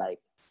really like.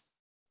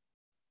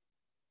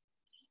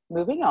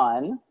 Moving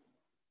on.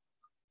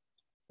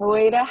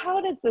 Howayda,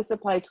 how does this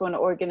apply to an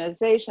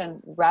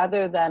organization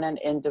rather than an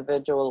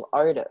individual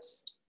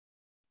artist?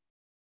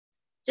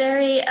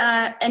 Jerri,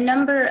 a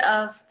number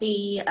of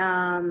the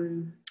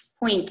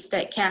points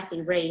that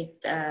Kathy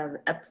raised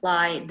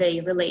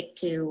they relate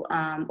to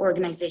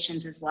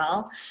organizations as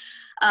well.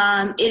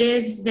 It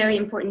is very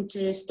important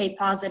to stay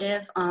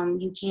positive.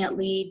 You can't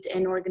lead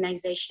an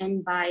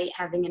organization by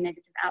having a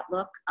negative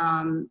outlook.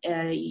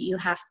 You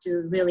have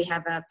to really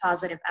have a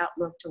positive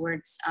outlook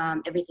towards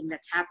everything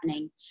that's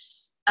happening.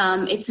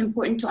 It's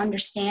important to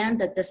understand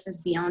that this is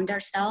beyond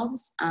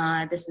ourselves.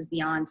 This is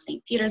beyond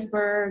St.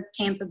 Petersburg,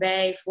 Tampa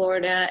Bay,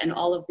 Florida, and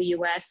all of the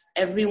US.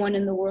 Everyone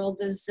in the world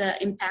is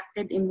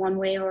impacted in one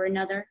way or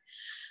another.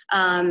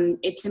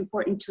 It's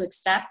important to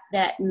accept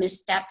that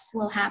missteps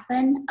will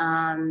happen.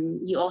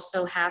 You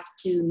also have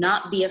to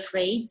not be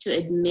afraid to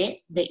admit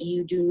that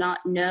you do not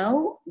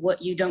know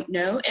what you don't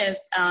know, as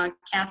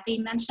Kathy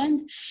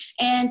mentioned,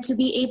 and to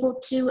be able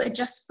to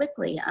adjust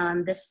quickly.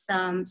 This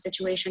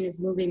situation is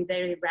moving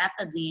very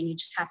rapidly, and you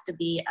just have to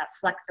be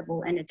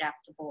flexible and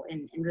adaptable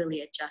and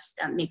really adjust,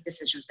 make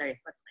decisions very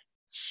quickly.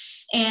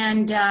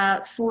 And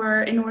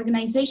for an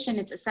organization,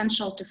 it's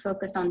essential to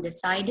focus on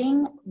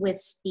deciding with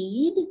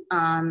speed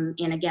and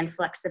again,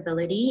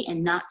 flexibility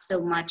and not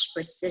so much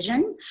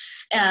precision.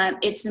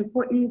 It's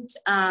important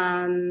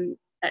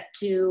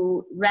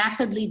to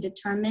rapidly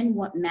determine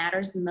what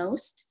matters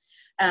most.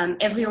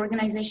 Every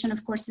organization,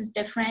 of course, is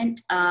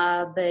different,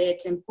 but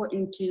it's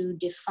important to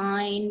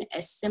define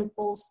a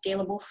simple,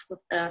 scalable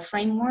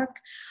framework.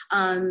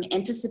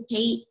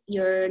 Anticipate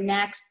your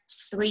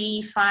next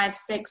 3, 5,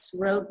 6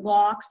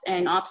 roadblocks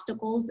and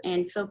obstacles,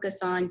 and focus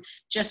on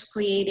just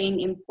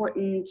creating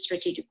important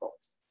strategic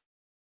goals.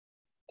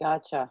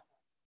 Gotcha.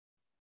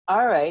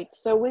 All right,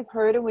 so we've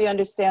heard and we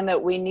understand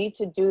that we need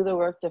to do the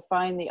work to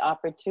find the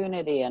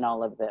opportunity in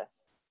all of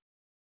this.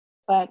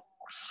 But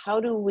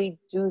how do we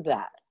do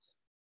that?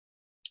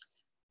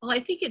 Well, I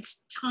think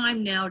it's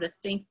time now to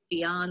think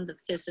beyond the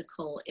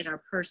physical in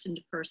our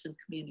person-to-person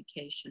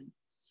communication.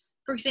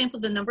 For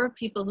example, the number of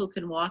people who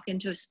can walk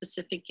into a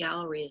specific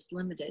gallery is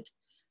limited,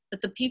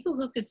 but the people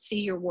who could see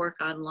your work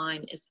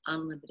online is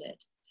unlimited.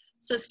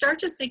 So start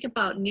to think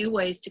about new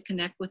ways to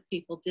connect with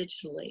people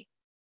digitally.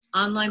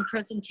 Online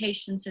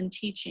presentations and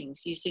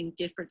teachings using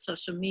different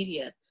social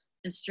media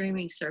and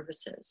streaming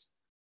services.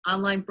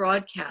 Online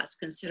broadcasts,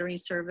 considering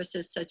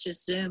services such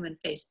as Zoom and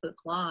Facebook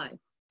Live.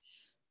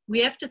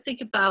 We have to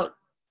think about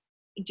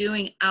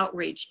doing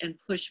outreach and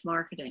push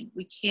marketing.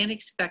 We can't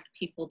expect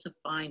people to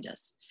find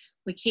us.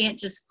 We can't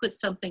just put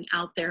something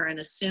out there and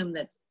assume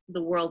that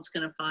the world's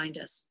going to find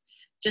us.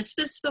 Just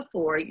as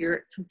before,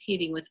 you're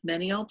competing with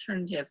many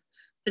alternative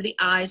for the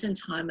eyes and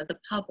time of the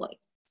public.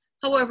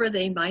 However,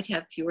 they might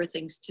have fewer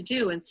things to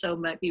do and so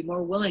might be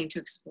more willing to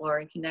explore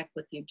and connect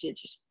with you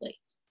digitally.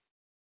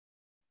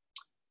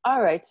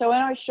 All right, so in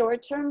our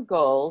short-term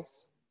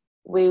goals,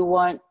 we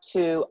want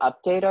to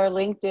update our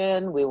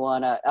LinkedIn, we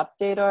want to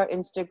update our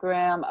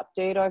Instagram,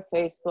 update our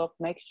Facebook,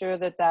 make sure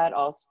that that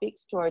all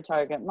speaks to our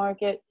target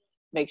market,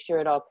 make sure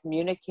it all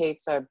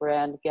communicates our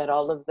brand, get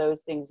all of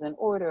those things in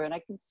order. And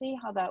I can see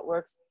how that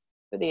works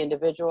for the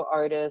individual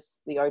artists,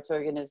 the arts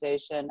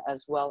organization,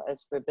 as well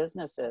as for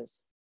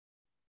businesses.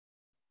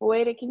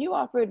 Howayda, can you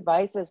offer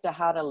advice as to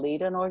how to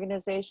lead an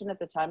organization at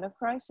the time of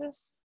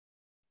crisis?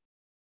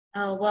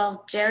 Oh,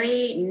 well,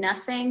 Jerri,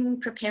 nothing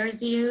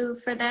prepares you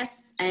for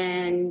this,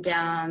 and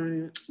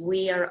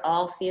we are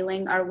all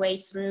feeling our way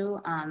through.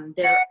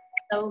 There are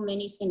so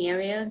many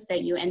scenarios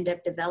that you end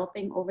up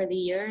developing over the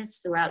years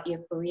throughout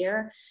your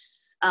career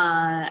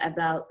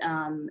about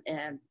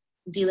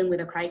dealing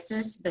with a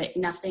crisis, but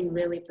nothing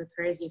really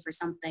prepares you for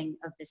something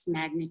of this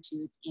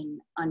magnitude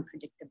in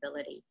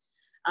unpredictability.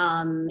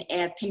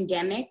 A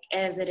pandemic,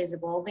 as it is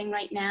evolving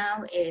right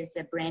now, is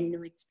a brand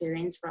new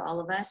experience for all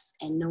of us,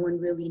 and no one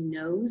really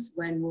knows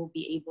when we'll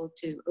be able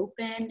to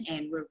open,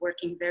 and we're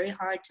working very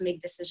hard to make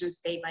decisions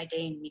day by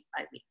day and week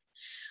by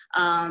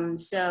week.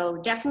 So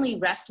definitely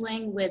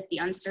wrestling with the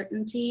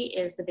uncertainty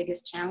is the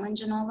biggest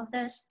challenge in all of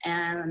this.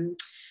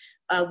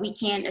 We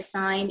can't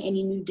assign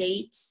any new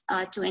dates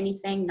to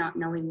anything, not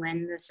knowing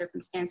when the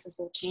circumstances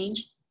will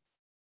change.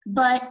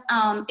 But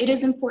it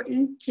is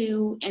important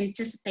to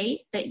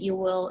anticipate that you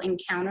will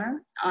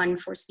encounter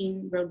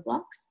unforeseen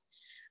roadblocks.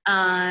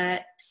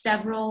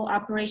 Several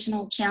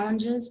operational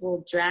challenges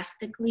will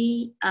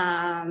drastically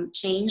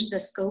change the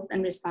scope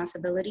and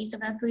responsibilities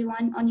of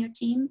everyone on your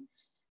team.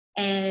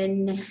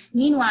 And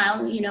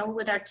meanwhile, you know,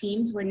 with our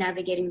teams, we're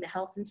navigating the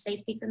health and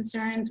safety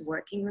concerns,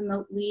 working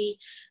remotely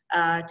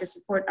to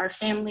support our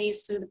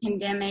families through the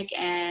pandemic,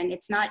 and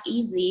it's not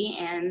easy.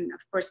 And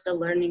of course, the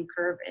learning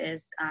curve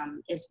is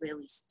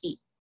really steep.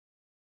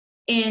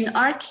 In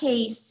our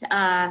case,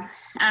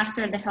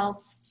 after the health,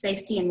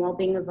 safety, and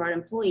well-being of our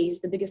employees,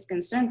 the biggest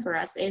concern for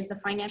us is the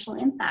financial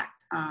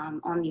impact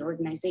on the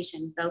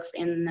organization, both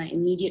in the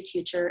immediate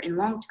future and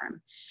long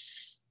term.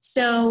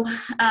 So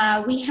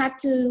we had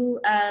to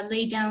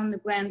lay down the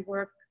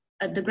groundwork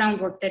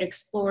that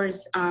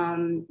explores,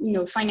 you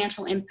know,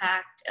 financial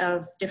impact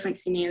of different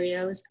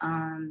scenarios.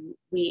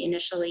 We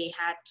initially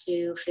had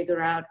to figure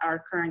out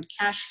our current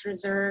cash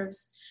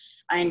reserves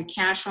and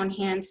cash on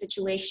hand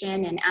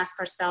situation and ask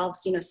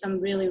ourselves, you know, some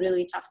really,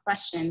 really tough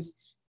questions.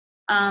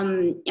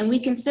 And we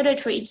considered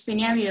for each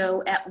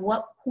scenario, at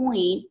what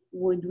point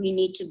would we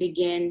need to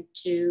begin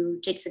to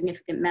take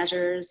significant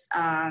measures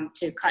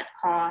to cut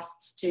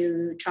costs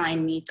to try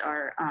and meet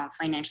our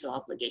financial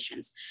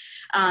obligations.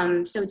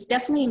 So it's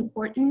definitely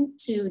important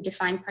to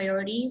define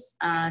priorities,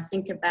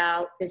 think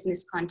about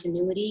business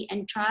continuity,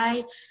 and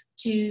try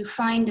to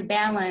find a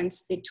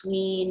balance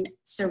between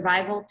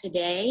survival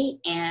today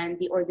and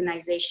the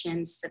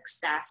organization's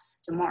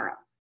success tomorrow.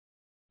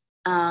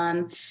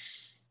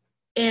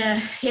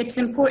 It's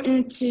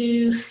important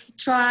to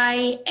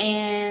try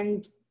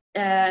and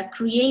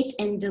create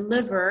and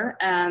deliver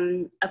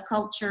a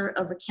culture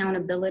of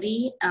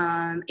accountability.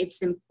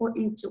 It's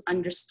important to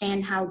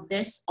understand how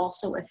this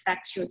also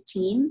affects your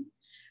team.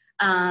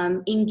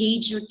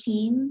 Engage your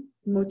team,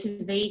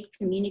 motivate,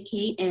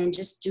 communicate, and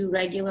just do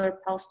regular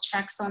pulse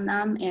checks on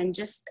them, and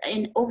just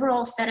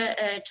overall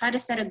try to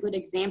set a good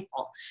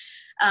example.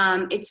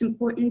 It's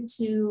important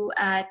to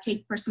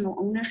take personal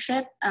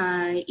ownership,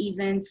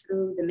 even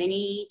through the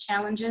many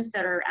challenges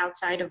that are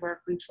outside of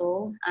our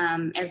control.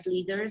 As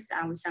leaders,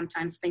 we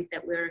sometimes think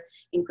that we're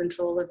in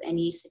control of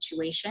any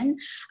situation,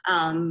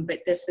 but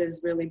this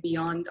is really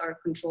beyond our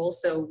control.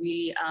 So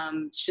we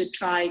should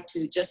try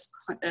to just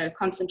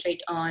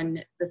concentrate on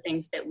the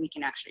things that we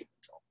can actually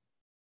control.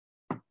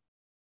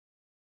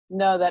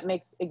 No, that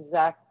makes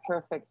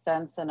perfect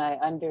sense, and I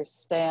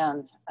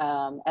understand.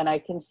 And I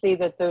can see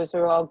that those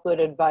are all good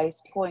advice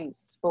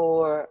points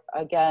for,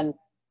 again,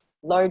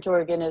 large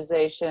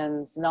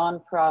organizations,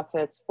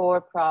 nonprofits,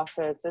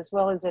 for-profits, as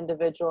well as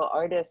individual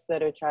artists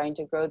that are trying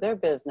to grow their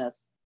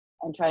business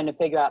and trying to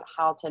figure out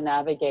how to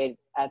navigate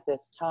at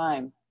this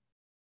time.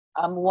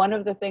 One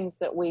of the things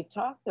that we've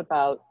talked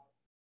about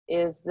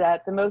is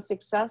that the most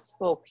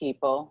successful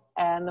people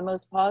and the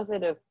most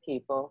positive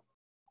people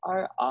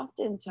are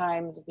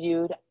oftentimes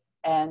viewed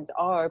and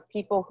are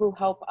people who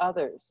help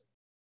others.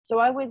 So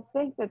I would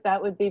think that that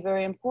would be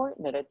very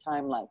important at a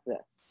time like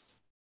this.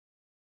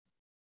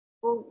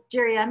 Well,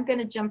 Jerri, I'm going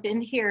to jump in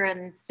here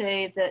and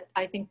say that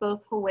I think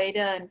both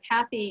Howayda and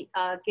Kathy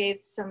gave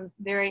some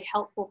very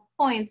helpful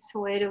points.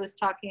 Howayda was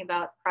talking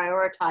about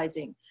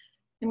prioritizing,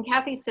 and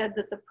Kathy said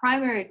that the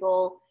primary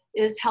goal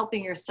is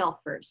helping yourself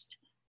first.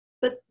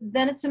 But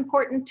then it's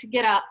important to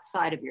get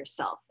outside of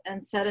yourself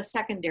and set a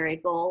secondary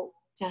goal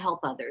to help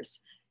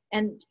others.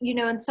 And, you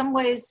know, in some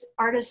ways,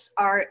 artists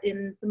are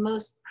in the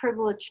most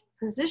privileged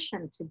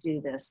position to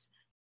do this.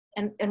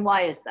 And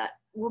why is that?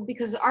 Well,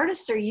 because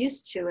artists are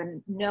used to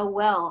and know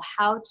well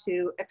how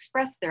to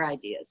express their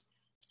ideas.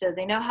 So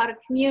they know how to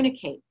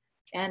communicate,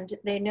 and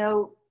they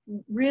know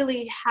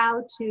really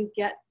how to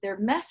get their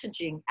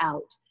messaging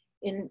out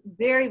in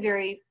very,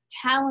 very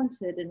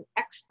talented and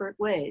expert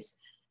ways.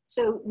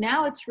 So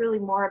now it's really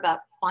more about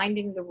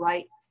finding the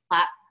right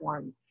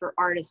platform for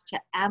artists to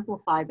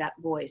amplify that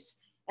voice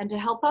and to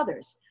help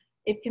others.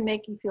 It can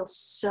make you feel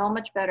so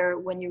much better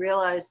when you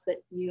realize that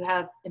you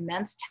have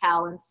immense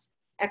talents,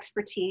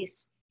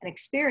 expertise, and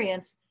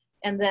experience,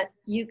 and that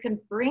you can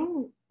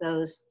bring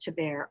those to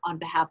bear on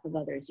behalf of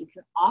others. You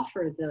can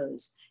offer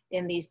those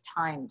in these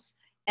times.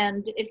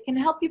 And it can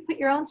help you put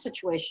your own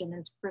situation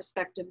into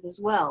perspective as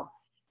well.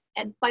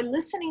 And by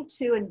listening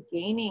to and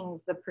gaining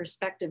the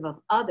perspective of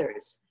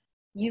others,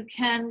 you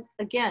can,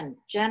 again,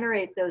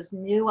 generate those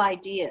new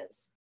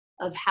ideas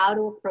of how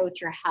to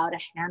approach or how to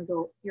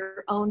handle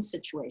your own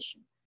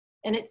situation.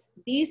 And it's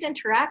these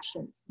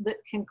interactions that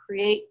can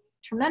create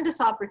tremendous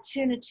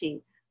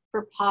opportunity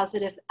for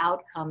positive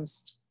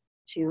outcomes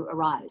to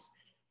arise.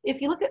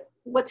 If you look at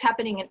what's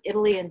happening in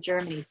Italy and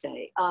Germany,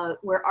 say,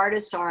 where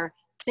artists are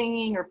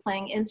singing or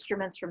playing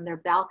instruments from their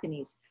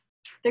balconies,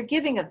 they're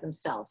giving of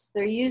themselves.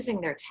 They're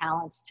using their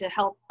talents to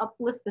help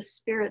uplift the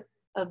spirit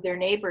of their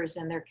neighbors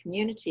and their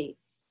community.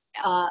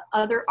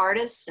 Other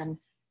artists, and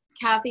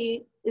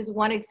Kathy is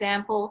one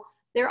example,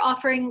 they're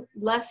offering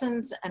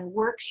lessons and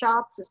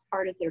workshops as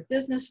part of their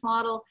business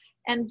model,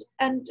 and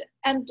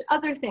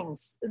other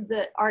things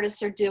that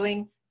artists are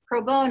doing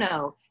pro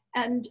bono.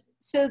 And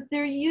so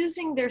they're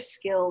using their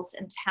skills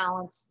and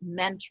talents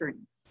mentoring,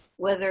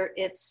 whether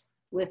it's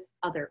with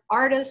other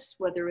artists,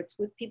 whether it's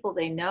with people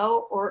they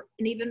know, or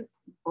an even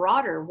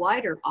broader,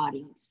 wider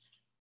audience.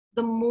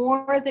 The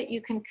more that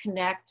you can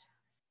connect,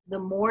 the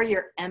more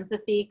your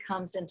empathy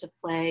comes into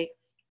play,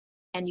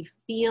 and you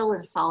feel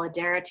in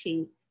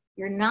solidarity.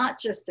 You're not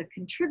just a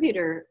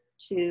contributor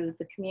to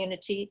the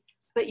community,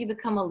 but you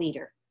become a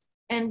leader.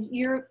 And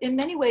you're in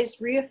many ways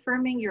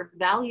reaffirming your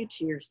value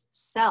to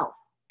yourself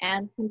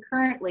and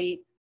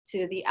concurrently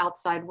to the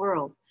outside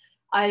world.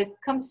 It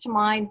comes to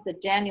mind the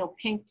Daniel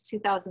Pink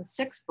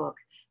 2006 book,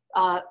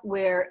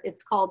 where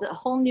it's called A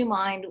Whole New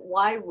Mind,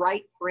 Why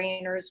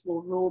Right-Brainers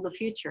Will Rule the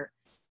Future.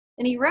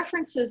 And he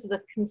references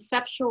the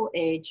conceptual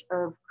age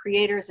of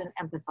creators and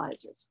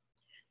empathizers.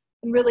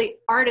 And really,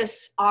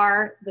 artists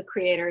are the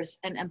creators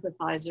and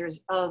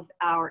empathizers of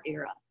our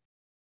era.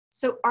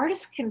 So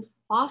artists can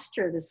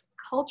foster this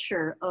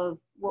culture of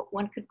what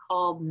one could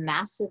call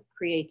massive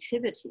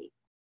creativity,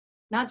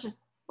 not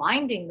just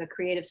finding the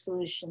creative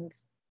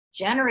solutions,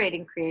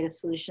 generating creative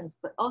solutions,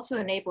 but also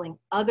enabling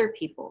other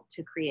people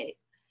to create.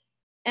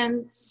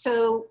 And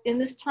so in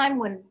this time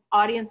when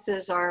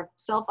audiences are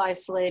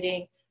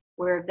self-isolating,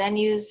 where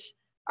venues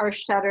are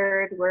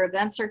shuttered, where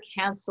events are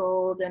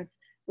canceled, and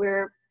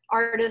where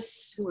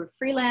artists who are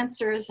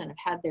freelancers and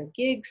have had their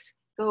gigs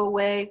go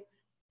away,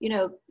 you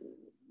know,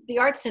 the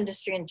arts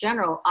industry in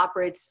general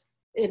operates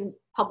in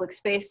public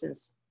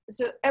spaces.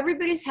 So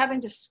everybody's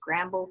having to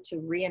scramble to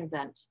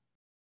reinvent.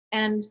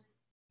 And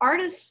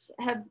artists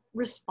have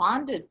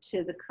responded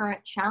to the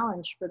current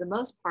challenge for the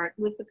most part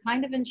with the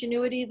kind of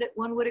ingenuity that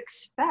one would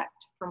expect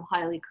from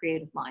highly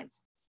creative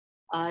minds.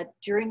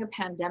 During a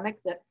pandemic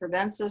that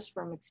prevents us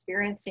from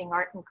experiencing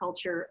art and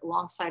culture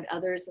alongside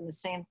others in the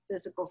same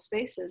physical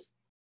spaces,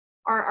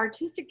 our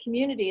artistic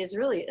community has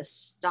really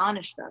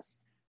astonished us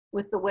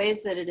with the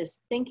ways that it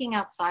is thinking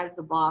outside of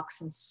the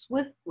box and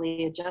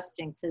swiftly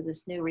adjusting to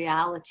this new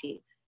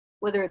reality,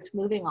 whether it's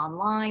moving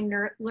online,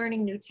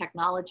 learning new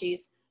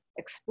technologies,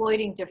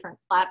 exploiting different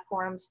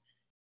platforms.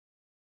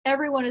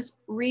 Everyone is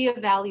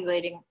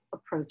reevaluating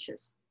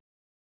approaches.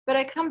 But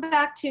I come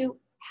back to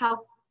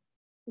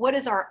what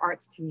is our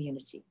arts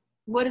community?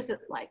 What is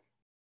it like?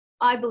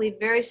 I believe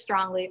very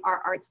strongly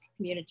our arts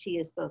community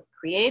is both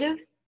creative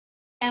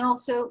and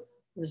also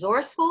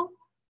resourceful,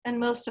 and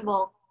most of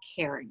all,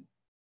 caring.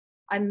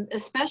 I'm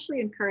especially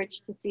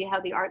encouraged to see how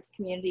the arts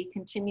community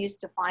continues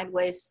to find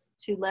ways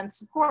to lend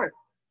support.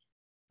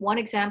 One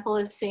example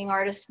is seeing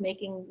artists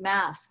making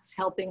masks,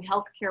 helping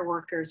healthcare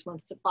workers when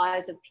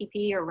supplies of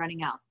PPE are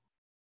running out.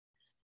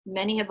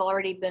 Many have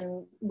already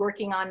been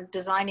working on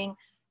designing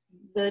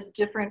the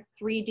different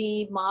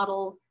 3D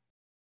model,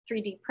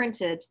 3D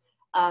printed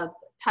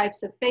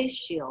types of face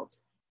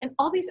shields, and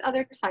all these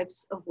other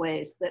types of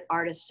ways that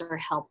artists are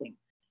helping.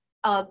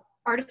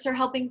 Artists are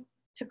helping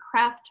to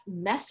craft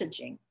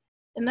messaging,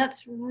 and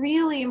that's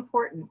really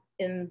important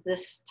in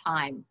this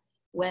time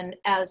when,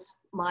 as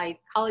my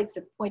colleagues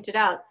have pointed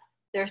out,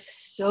 there's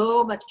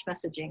so much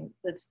messaging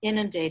that's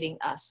inundating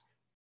us.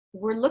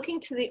 We're looking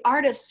to the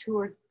artists who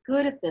are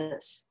good at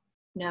this,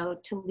 you know,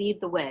 to lead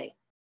the way.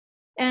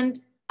 And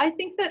I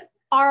think that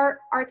our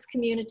arts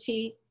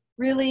community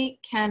really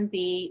can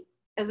be,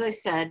 as I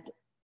said,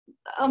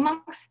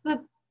 amongst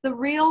the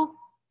real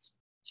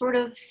sort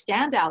of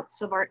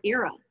standouts of our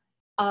era.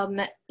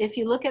 If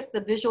you look at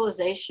the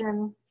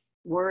visualization,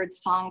 word,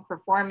 song,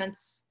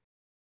 performance,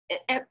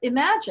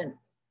 imagine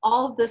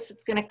all of this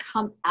that's going to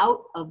come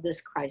out of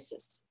this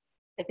crisis.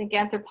 I think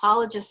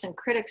anthropologists and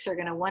critics are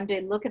going to one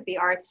day look at the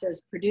arts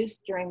as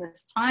produced during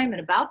this time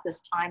and about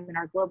this time in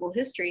our global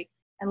history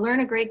and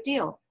learn a great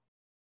deal.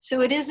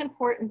 So it is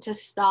important to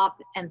stop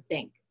and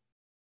think,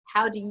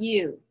 how do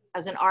you,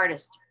 as an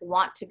artist,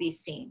 want to be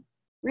seen?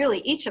 Really,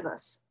 each of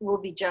us will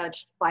be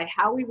judged by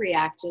how we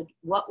reacted,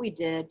 what we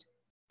did,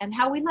 and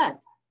how we led.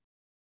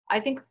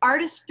 I think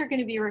artists are going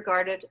to be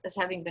regarded as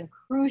having been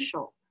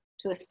crucial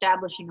to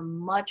establishing a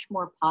much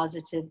more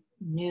positive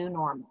new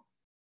normal,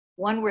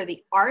 one where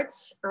the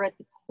arts are at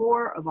the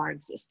core of our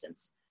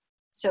existence.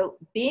 So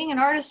being an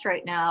artist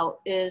right now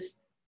is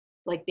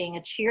like being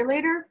a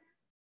cheerleader,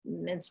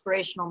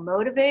 inspirational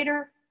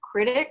motivator,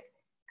 critic,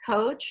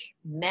 coach,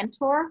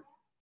 mentor,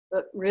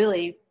 but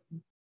really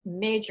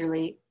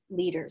majorly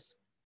leaders.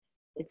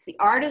 It's the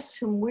artists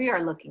whom we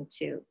are looking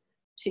to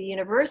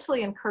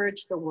universally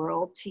encourage the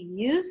world to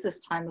use this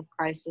time of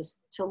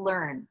crisis to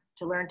learn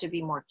to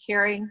be more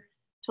caring,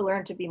 to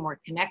learn to be more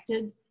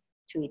connected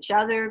to each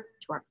other,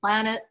 to our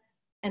planet,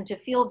 and to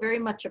feel very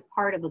much a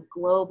part of a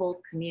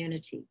global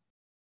community.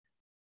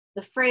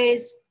 The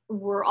phrase,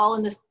 "we're all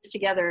in this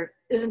together,"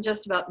 isn't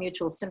just about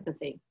mutual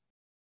sympathy.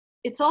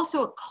 It's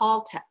also a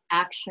call to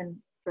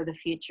action for the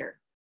future.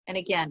 And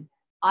again,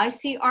 I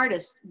see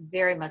artists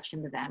very much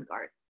in the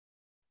vanguard.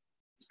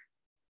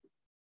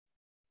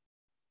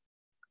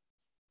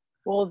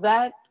 Well,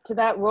 to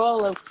that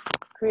role of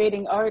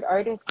creating art,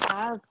 artists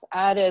have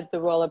added the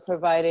role of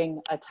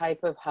providing a type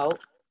of help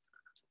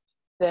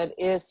that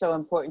is so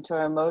important to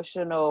our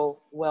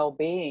emotional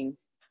well-being.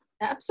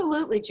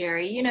 Absolutely,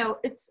 Jerry. You know,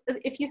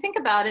 if you think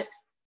about it,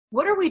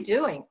 what are we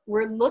doing?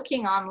 We're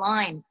looking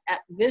online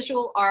at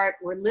visual art,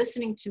 we're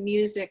listening to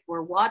music,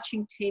 we're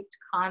watching taped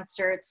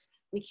concerts.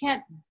 We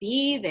can't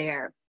be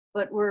there,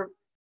 but we're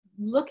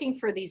looking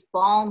for these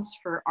balms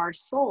for our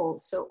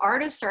souls. So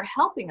artists are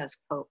helping us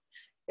cope.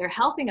 They're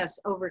helping us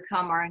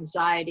overcome our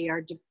anxiety,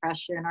 our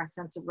depression, our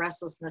sense of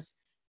restlessness.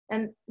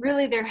 And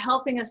really, they're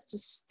helping us to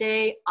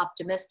stay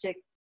optimistic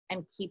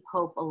and keep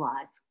hope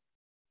alive.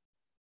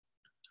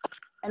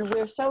 And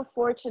we're so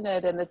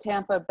fortunate in the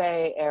Tampa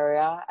Bay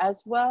area,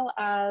 as well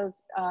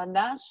as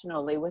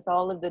nationally, with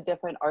all of the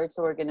different arts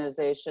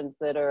organizations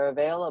that are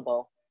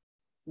available,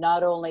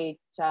 not only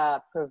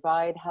to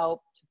provide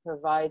help, to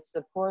provide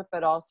support,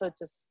 but also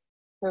to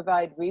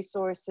provide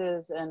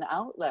resources and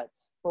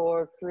outlets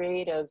for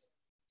creatives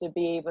to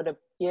be able to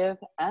give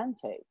and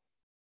take.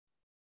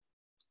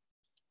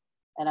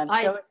 And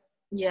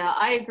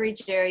I agree,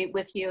 Jerry,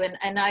 with you.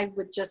 And I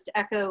would just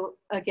echo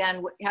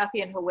again what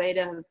Kathy and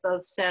Howayda have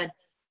both said,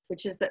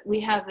 which is that we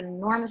have an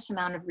enormous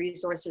amount of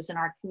resources in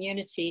our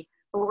community,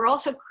 but we're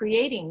also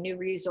creating new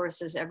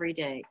resources every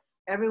day.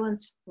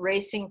 Everyone's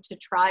racing to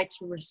try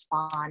to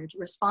respond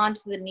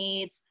to the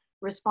needs,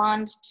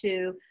 respond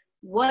to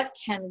what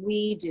can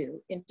we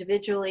do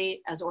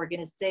individually as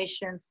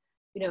organizations.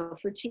 You know,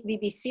 for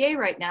TVBCA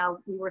right now,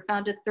 we were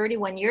founded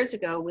 31 years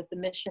ago with the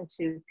mission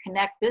to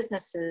connect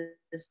businesses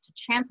to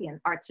champion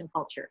arts and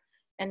culture.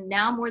 And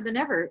now more than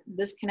ever,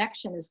 this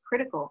connection is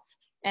critical.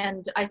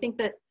 And I think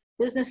that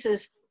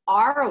businesses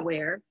are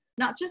aware,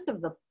 not just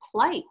of the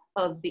plight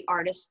of the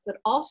artists, but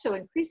also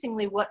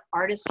increasingly what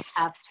artists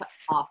have to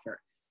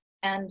offer.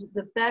 And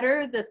the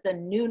better that the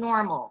new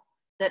normal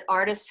that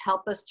artists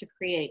help us to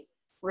create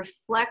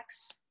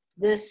reflects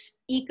this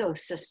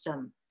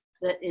ecosystem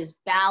that is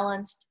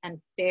balanced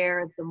and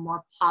fair, the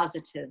more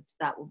positive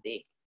that will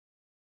be.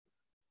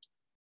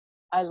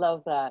 I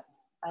love that.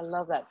 I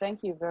love that.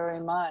 Thank you very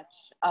much.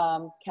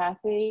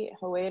 Kathy,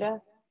 Howayda,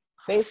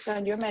 based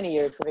on your many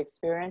years of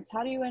experience,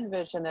 how do you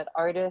envision that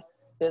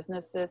artists,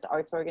 businesses,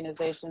 arts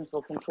organizations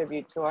will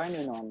contribute to our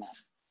new normal?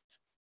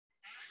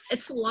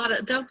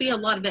 There'll be a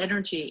lot of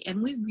energy,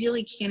 and we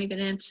really can't even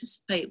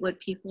anticipate what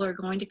people are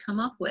going to come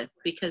up with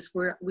because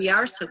we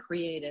are so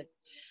creative.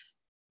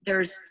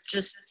 There's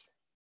just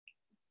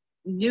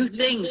new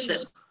things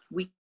that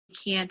we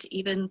can't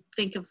even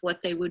think of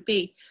what they would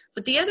be.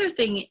 But the other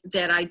thing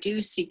that I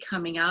do see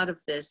coming out of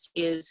this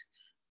is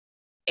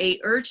a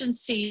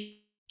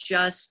urgency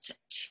just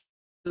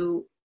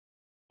to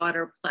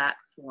water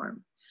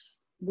platform.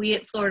 We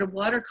at Florida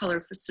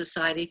Watercolor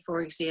Society,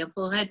 for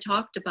example, had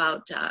talked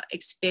about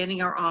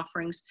expanding our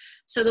offerings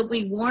so that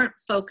we weren't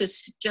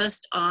focused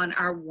just on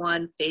our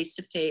one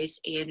face-to-face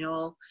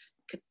annual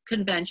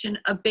convention,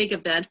 a big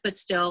event, but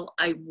still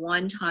a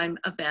one-time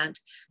event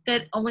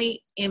that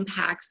only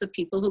impacts the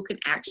people who can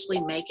actually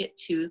make it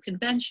to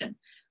convention.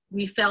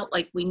 We felt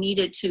like we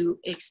needed to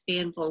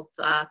expand both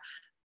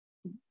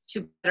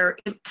to better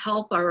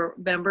help our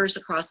members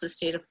across the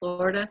state of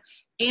Florida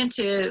and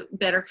to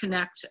better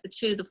connect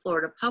to the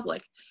Florida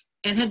public,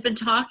 and had been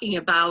talking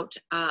about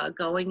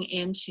going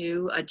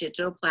into a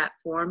digital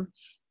platform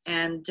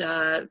and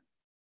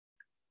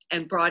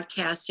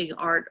broadcasting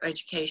art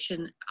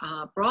education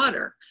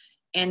broader.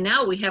 And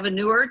now we have a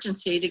new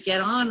urgency to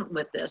get on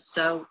with this,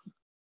 so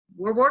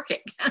we're working.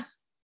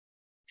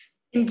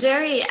 And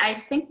Jerri, I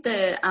think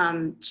the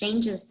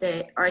changes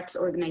that arts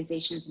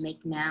organizations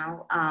make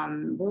now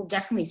will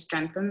definitely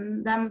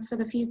strengthen them for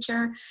the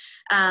future.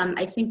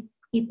 I think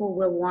people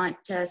will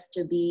want us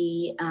to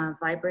be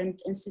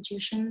vibrant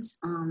institutions.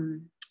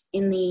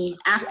 In the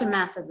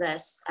aftermath of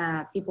this,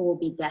 people will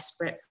be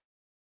desperate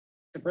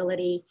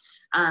comfortability.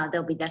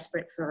 They'll be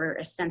desperate for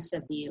a sense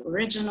of the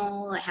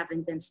original,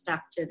 having been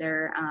stuck to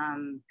their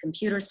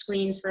computer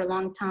screens for a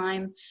long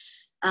time.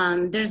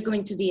 There's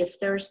going to be a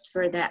thirst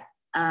for that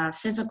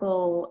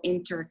physical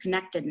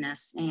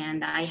interconnectedness,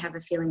 and I have a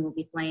feeling we'll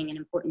be playing an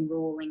important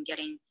role in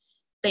getting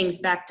things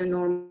back to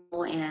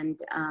normal and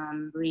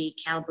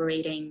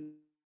recalibrating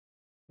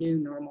new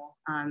normal.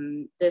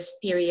 This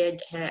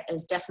period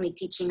is definitely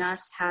teaching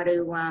us how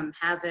to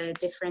have a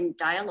different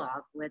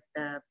dialogue with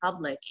the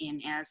public,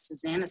 and as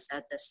Susana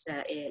said, this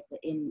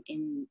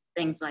in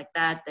things like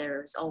that,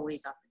 there's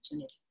always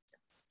opportunity.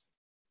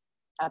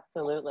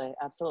 Absolutely,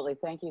 absolutely.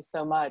 Thank you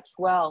so much.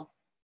 Well,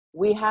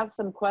 we have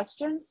some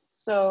questions,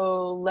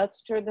 so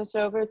let's turn this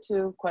over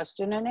to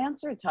question and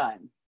answer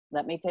time.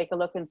 Let me take a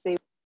look and see.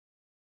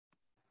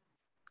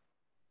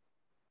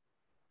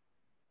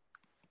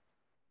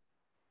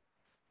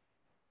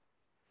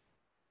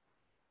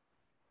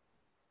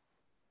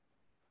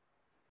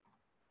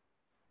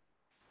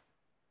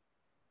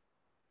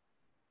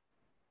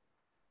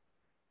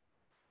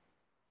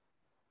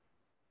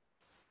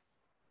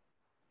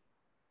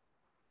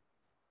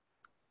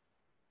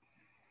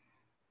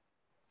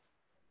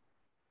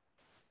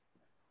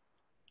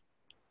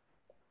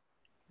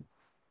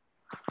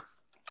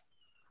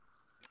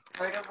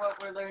 Part of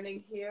what we're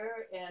learning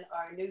here in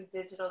our new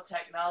digital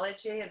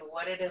technology and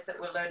what it is that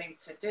we're learning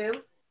to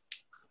do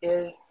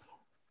is,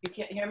 you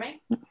can't hear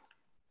me?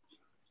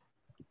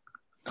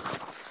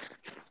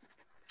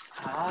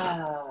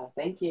 Ah,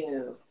 thank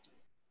you.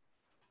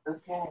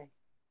 Okay.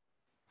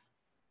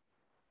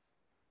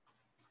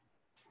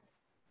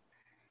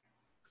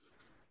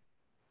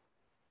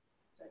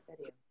 Start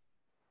video.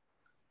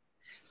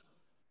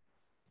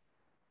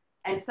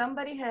 And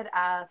somebody had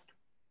asked,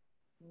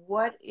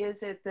 what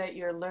is it that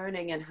you're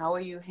learning and how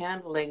are you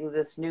handling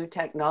this new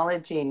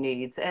technology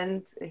needs?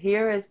 And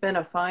here has been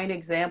a fine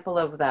example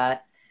of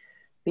that,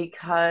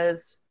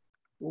 because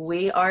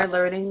we are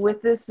learning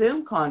with this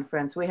Zoom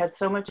conference. We had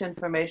so much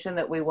information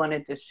that we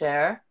wanted to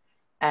share,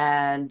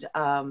 and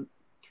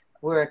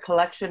we're a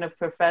collection of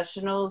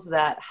professionals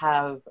that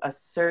have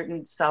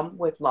some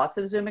with lots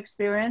of Zoom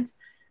experience,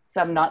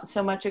 some not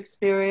so much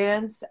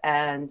experience,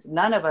 and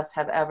none of us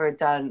have ever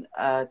done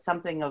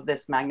something of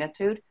this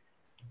magnitude.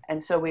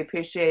 And so we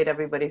appreciate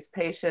everybody's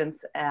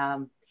patience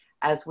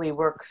as we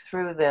work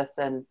through this.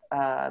 And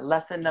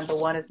lesson number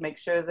one is make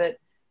sure that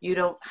you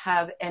don't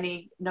have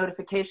any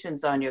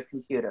notifications on your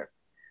computer.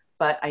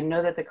 But I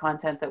know that the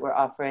content that we're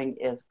offering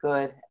is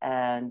good,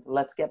 and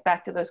let's get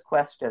back to those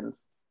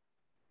questions.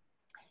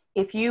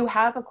 If you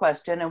have a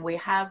question, and we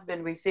have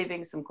been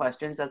receiving some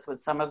questions, that's what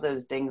some of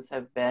those dings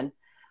have been,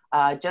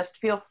 just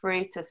feel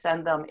free to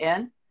send them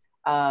in.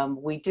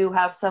 We do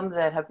have some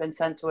that have been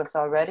sent to us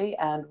already,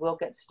 and we'll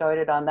get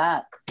started on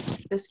that.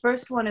 This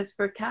first one is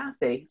for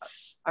Kathy,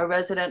 our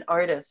resident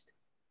artist.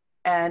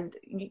 And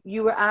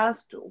you were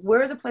asked,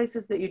 where are the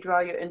places that you draw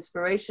your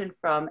inspiration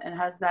from, and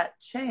has that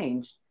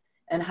changed?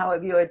 And how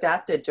have you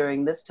adapted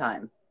during this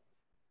time?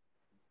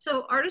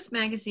 So Artist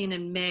Magazine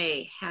in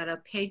May had a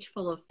page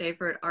full of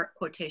favorite art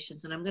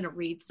quotations, and I'm going to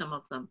read some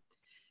of them.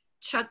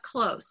 Chuck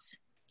Close,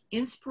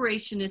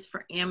 inspiration is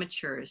for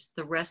amateurs.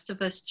 The rest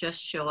of us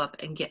just show up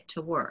and get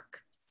to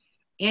work.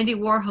 Andy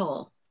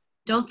Warhol,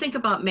 don't think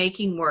about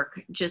making work,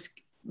 just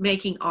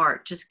making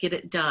art, just get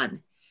it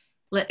done.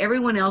 Let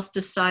everyone else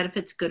decide if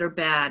it's good or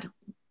bad.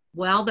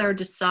 While they're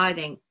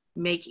deciding,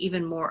 make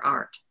even more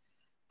art.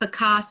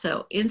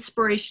 Picasso,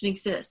 inspiration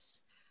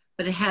exists,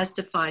 but it has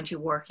to find you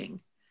working.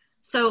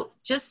 So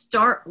just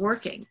start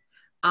working.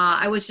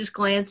 I was just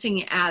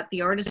glancing at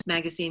the Artist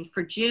Magazine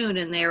for June,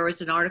 and there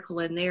was an article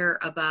in there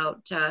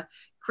about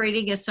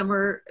creating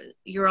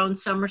your own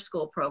summer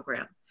school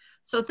program.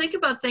 So think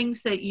about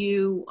things that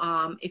you,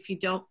 if you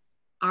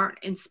aren't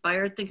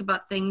inspired, think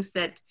about things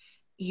that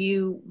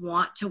you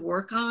want to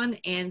work on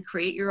and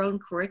create your own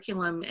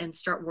curriculum and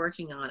start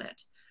working on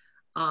it.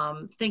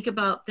 Think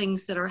about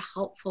things that are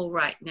helpful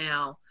right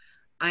now.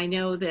 I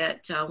know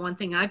that one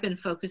thing I've been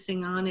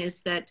focusing on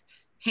is that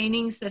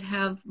paintings that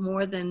have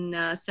more than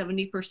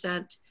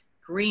 70%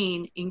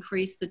 green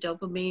increase the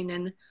dopamine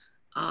and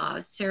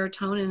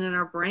serotonin in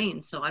our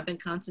brain. So I've been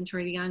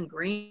concentrating on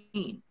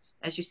green,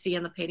 as you see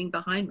in the painting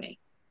behind me.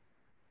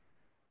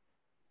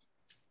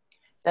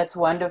 That's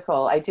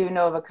wonderful. I do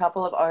know of a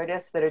couple of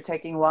artists that are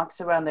taking walks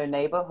around their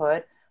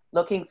neighborhood,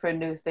 looking for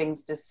new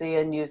things to see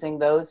and using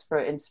those for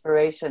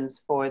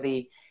inspirations for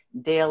the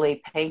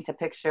daily paint a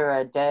picture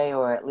a day,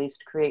 or at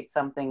least create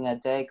something a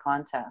day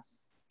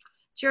contests.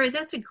 Jerri,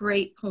 that's a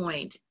great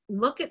point.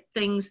 Look at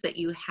things that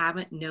you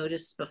haven't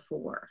noticed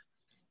before.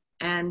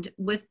 And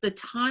with the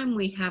time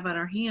we have on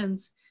our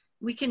hands,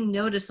 we can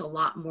notice a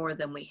lot more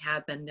than we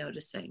have been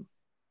noticing.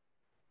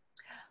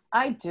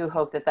 I do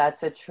hope that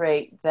that's a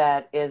trait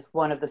that is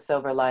one of the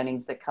silver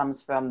linings that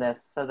comes from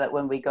this, so that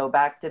when we go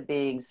back to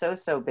being so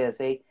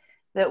busy,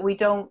 that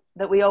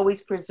we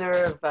always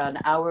preserve an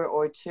hour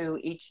or two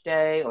each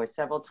day or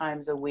several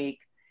times a week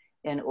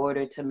in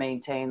order to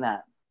maintain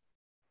that.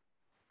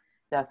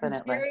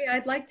 Definitely. Jerri,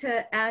 I'd like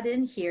to add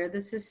in here,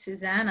 this is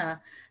Susana,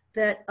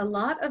 that a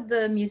lot of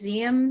the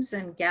museums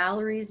and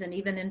galleries and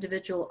even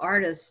individual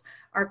artists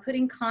are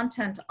putting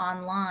content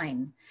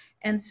online.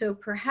 And so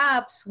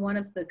perhaps one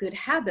of the good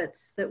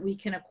habits that we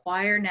can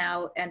acquire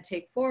now and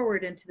take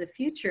forward into the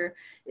future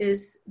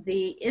is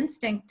the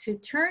instinct to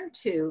turn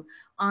to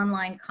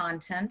online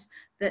content,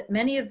 that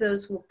many of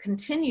those will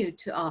continue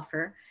to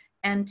offer,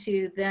 and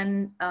to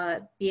then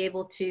be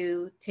able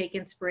to take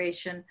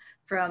inspiration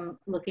from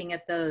looking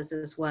at those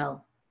as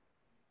well.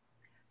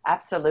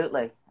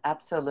 Absolutely,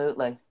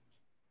 absolutely.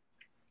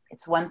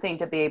 It's one thing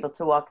to be able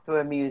to walk through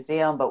a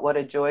museum, but what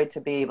a joy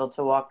to be able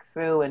to walk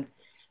through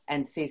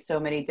and see so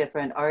many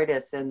different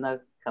artists in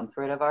the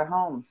comfort of our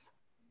homes.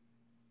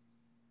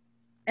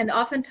 And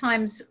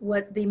oftentimes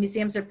what the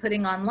museums are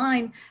putting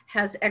online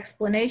has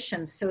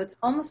explanations. So it's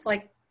almost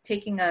like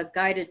taking a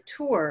guided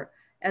tour,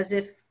 as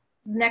if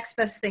next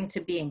best thing to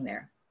being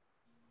there.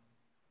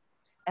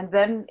 And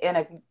then in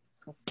a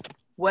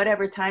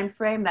whatever time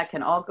frame, that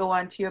can all go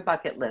onto your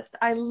bucket list.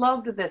 I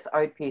loved this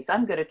art piece.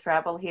 I'm going to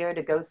travel here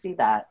to go see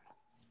that.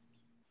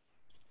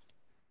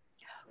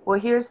 Well,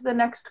 here's the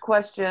next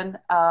question.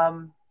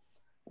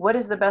 What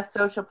is the best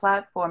social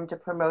platform to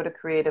promote a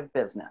creative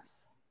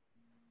business?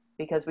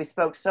 Because we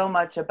spoke so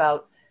much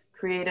about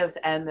creatives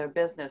and their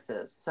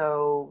businesses.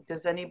 So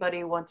does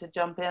anybody want to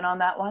jump in on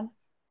that one?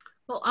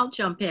 Well, I'll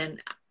jump in.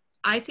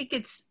 I think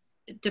it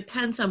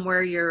depends on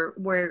where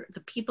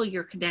the people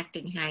you're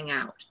connecting hang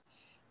out.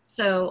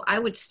 So I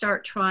would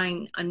start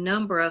trying a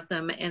number of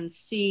them and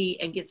see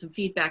and get some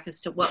feedback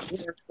as to what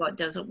works, what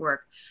doesn't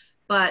work.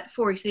 But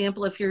for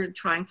example, if you're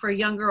trying for a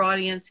younger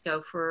audience,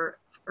 go for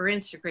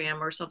Instagram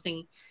or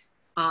something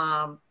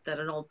that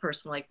an old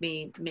person like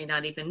me may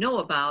not even know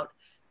about.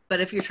 But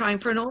if you're trying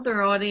for an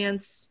older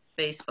audience,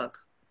 Facebook.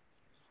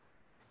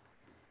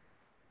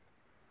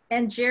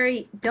 And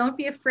Jerri, don't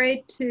be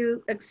afraid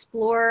to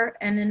explore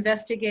and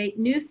investigate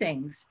new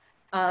things.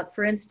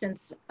 For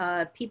instance,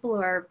 people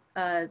are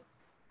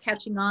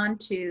catching on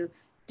to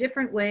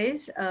different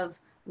ways of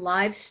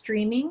live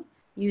streaming,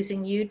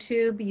 using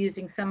YouTube,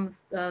 using some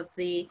of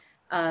the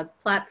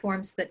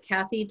platforms that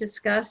Kathy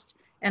discussed,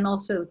 and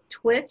also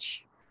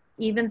Twitch.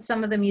 Even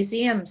some of the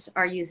museums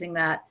are using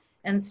that.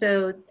 And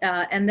so,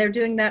 and they're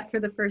doing that for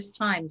the first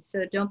time.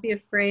 So don't be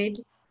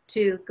afraid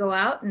to go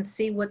out and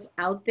see what's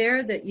out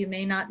there that you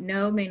may not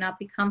know, may not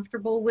be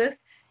comfortable with.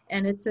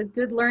 And it's a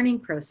good learning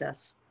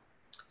process.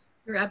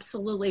 You're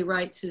absolutely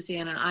right,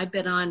 Susana. I've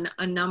been on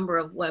a number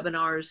of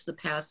webinars the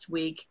past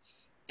week,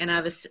 and I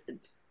have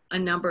a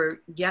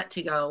number yet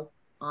to go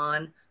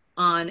on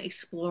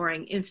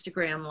exploring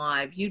Instagram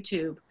Live,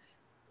 YouTube,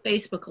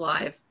 Facebook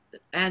Live,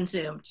 and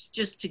Zoom,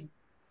 just to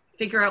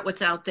figure out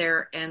what's out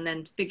there and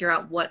then figure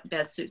out what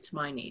best suits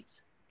my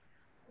needs.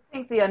 I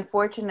think the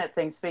unfortunate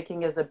thing,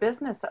 speaking as a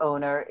business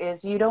owner,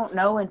 is you don't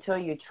know until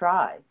you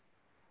try.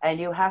 And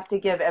you have to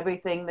give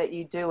everything that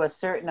you do a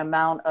certain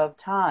amount of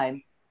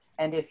time.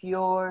 And if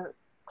your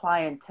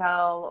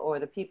clientele or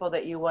the people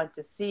that you want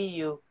to see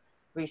you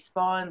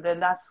respond, then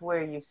that's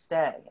where you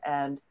stay.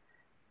 And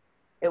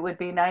it would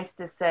be nice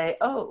to say,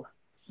 oh,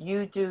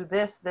 you do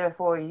this,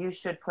 therefore you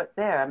should put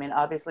there. I mean,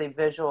 obviously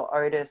visual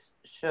artists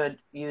should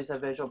use a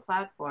visual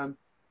platform,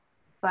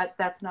 but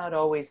that's not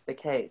always the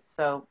case.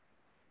 So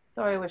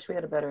sorry, I wish we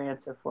had a better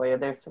answer for you.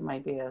 There's some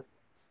ideas.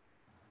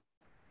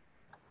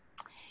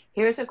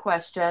 Here's a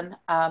question.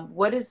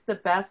 What is the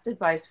best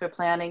advice for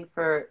planning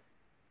for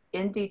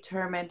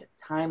indeterminate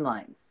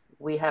timelines?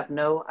 We have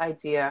no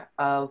idea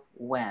of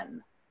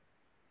when.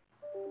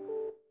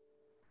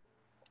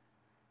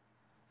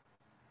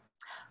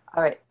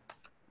 All right.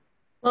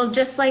 Well,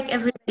 just like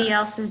everybody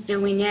else is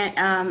doing it,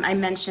 I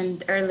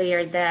mentioned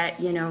earlier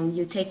that, you know,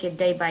 you take it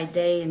day by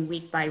day and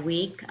week by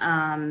week.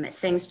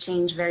 Things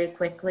change very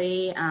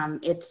quickly.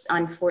 It's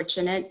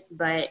unfortunate,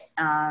 but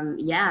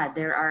yeah,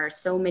 there are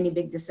so many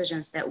big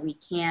decisions that we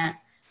can't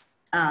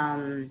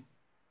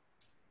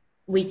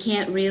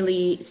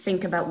really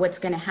think about what's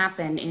going to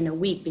happen in a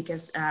week,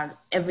 because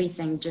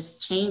everything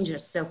just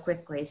changes so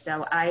quickly.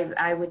 So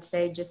I would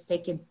say just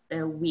take it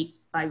week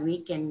by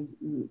week and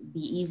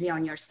be easy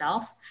on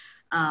yourself.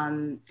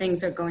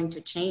 Things are going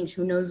to change.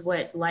 Who knows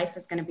what life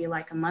is going to be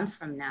like a month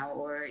from now,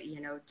 or,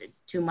 you know,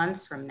 2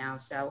 months from now.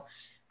 So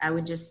I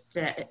would just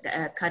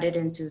cut it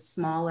into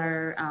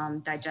smaller,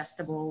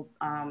 digestible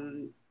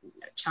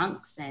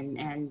chunks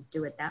and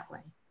do it that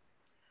way.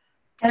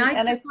 And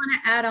I just want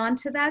to add on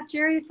to that,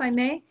 Jerri, if I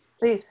may.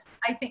 Please.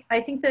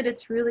 I think that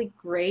it's really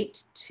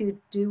great to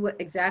do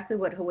exactly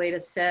what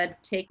Howayda said.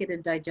 Take it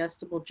in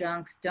digestible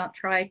chunks. Don't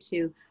try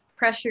to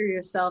pressure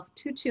yourself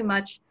too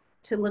much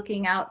to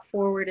looking out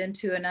forward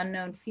into an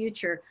unknown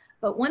future.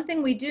 But one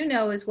thing we do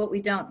know is what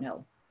we don't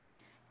know.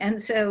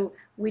 And so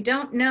we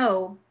don't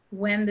know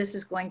when this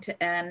is going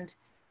to end,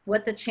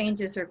 what the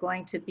changes are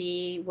going to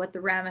be, what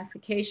the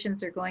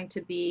ramifications are going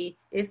to be,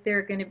 if there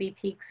are going to be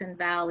peaks and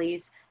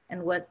valleys,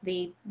 and what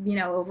the, you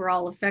know,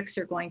 overall effects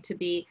are going to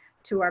be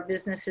to our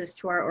businesses,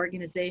 to our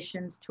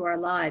organizations, to our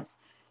lives.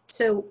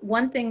 So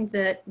one thing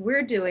that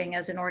we're doing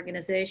as an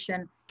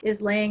organization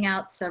is laying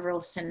out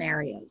several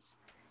scenarios.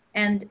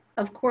 And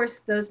of course,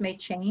 those may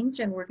change,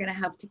 and we're going to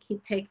have to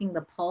keep taking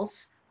the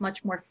pulse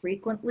much more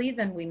frequently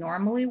than we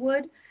normally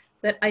would.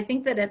 But I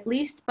think that at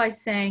least by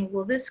saying,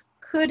 well, this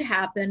could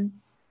happen,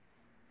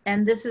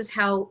 and this is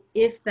how,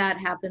 if that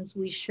happens,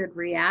 we should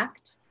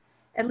react,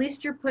 at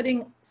least you're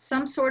putting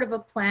some sort of a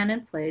plan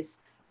in place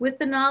with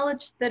the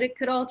knowledge that it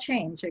could all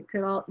change. It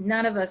could all,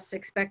 none of us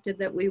expected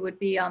that we would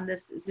be on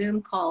this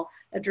Zoom call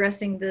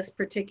addressing this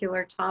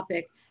particular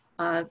topic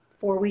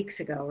 4 weeks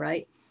ago,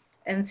 right?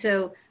 And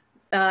so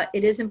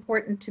it is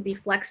important to be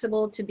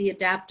flexible, to be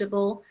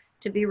adaptable,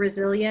 to be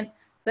resilient.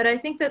 But I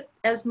think that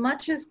as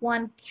much as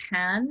one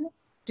can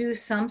do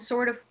some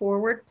sort of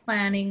forward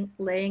planning,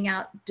 laying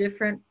out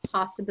different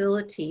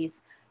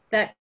possibilities,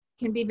 that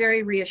can be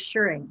very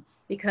reassuring,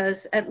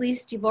 because at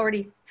least you've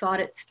already thought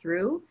it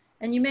through,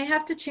 and you may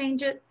have to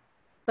change it.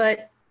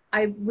 But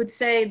I would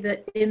say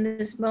that in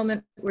this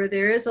moment where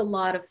there is a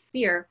lot of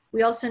fear,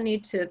 we also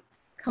need to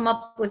come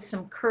up with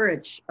some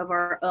courage of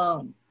our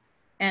own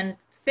and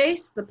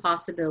face the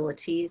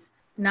possibilities,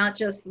 not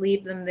just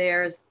leave them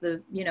there as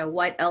the, you know,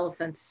 white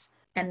elephants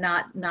and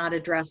not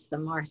address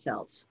them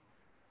ourselves.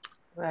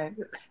 Right.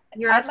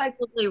 You're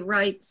absolutely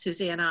right,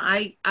 Susana.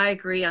 I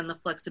agree on the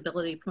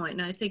flexibility point,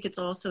 and I think it's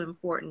also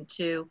important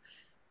to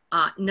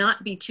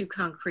not be too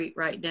concrete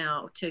right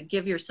now, to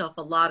give yourself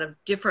a lot of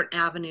different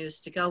avenues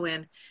to go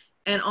in,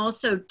 and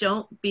also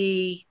don't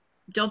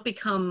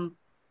become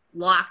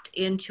locked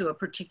into a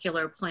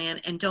particular plan,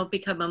 and don't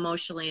become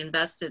emotionally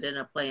invested in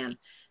a plan,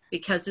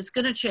 because it's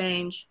going to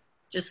change.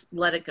 Just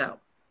let it go.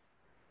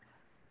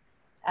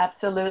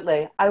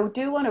 Absolutely. I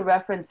do want to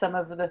reference some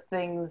of the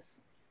things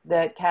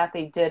that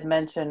Kathy did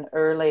mention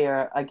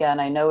earlier. Again,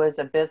 I know as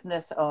a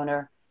business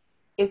owner,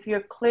 if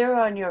you're clear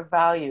on your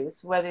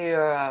values, whether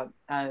you're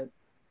an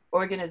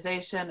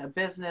organization, a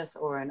business,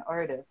 or an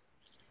artist,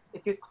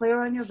 if you're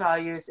clear on your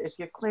values, if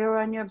you're clear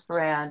on your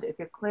brand, if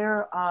you're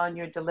clear on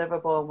your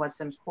deliverable and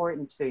what's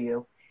important to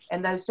you,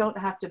 and those don't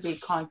have to be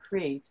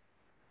concrete,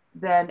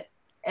 then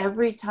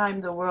every time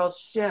the world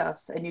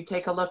shifts and you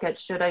take a look at,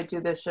 should I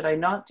do this, should I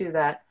not do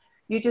that,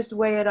 you just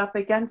weigh it up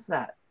against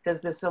that.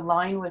 Does this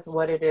align with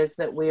what it is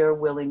that we are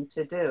willing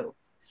to do?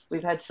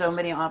 We've had so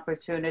many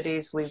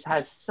opportunities. We've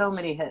had so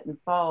many hit and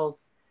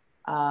falls,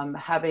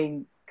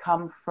 having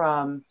come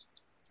from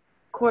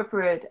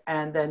corporate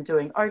and then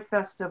doing art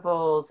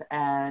festivals,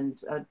 and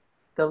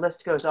the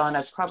list goes on.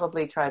 I've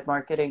probably tried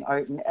marketing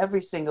art in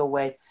every single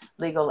way,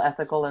 legal,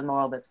 ethical, and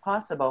moral that's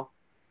possible.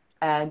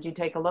 And you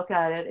take a look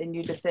at it and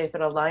you just say, if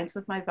it aligns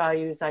with my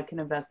values, I can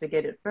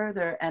investigate it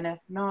further. And if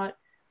not,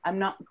 I'm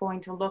not going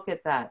to look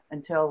at that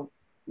until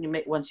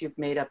once you've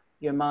made up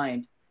your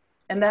mind.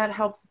 And that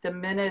helps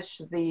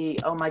diminish the,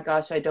 oh my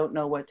gosh, I don't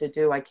know what to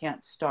do, I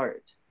can't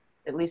start.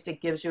 At least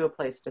it gives you a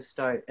place to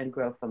start and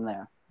grow from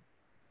there.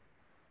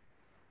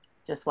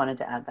 Just wanted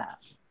to add that.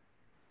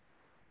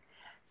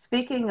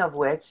 Speaking of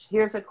which,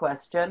 here's a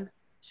question.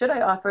 Should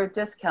I offer a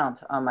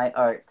discount on my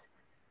art?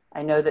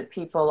 I know that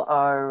people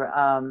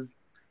are,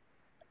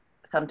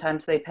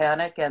 sometimes they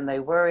panic and they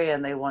worry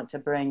and they want to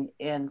bring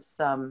in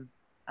some,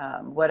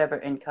 whatever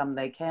income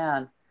they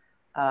can.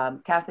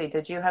 Kathy,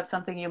 did you have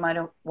something you might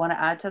want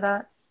to add to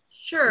that?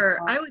 Sure.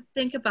 I would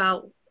think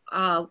about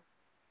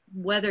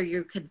whether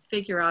you could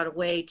figure out a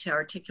way to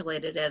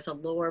articulate it as a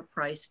lower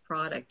price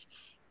product,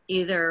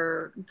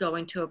 either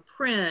going to a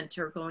print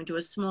or going to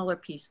a smaller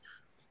piece,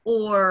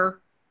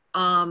 or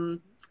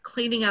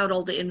cleaning out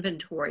old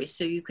inventory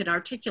so you can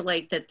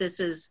articulate that this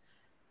is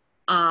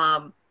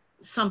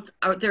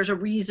there's a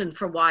reason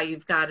for why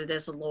you've got it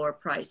as a lower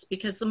price.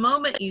 Because the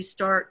moment you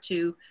start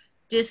to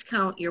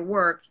discount your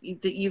work,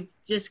 you've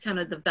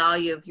discounted the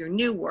value of your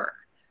new work.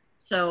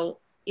 So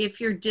if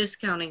you're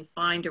discounting,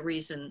 find a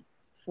reason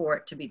for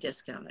it to be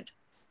discounted.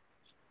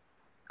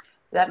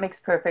 That makes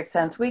perfect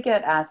sense. We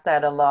get asked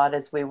that a lot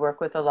as we work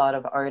with a lot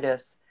of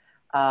artists.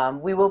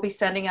 We will be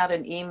sending out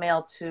an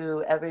email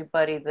to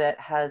everybody that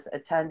has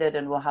attended,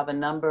 and we'll have a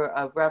number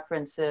of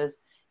references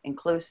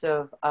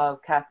inclusive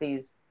of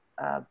Kathy's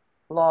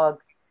blog.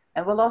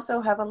 And we'll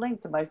also have a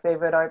link to my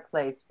favorite art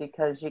place,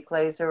 because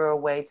giclées are a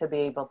way to be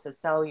able to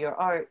sell your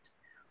art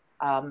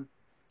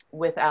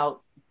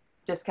without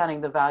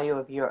discounting the value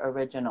of your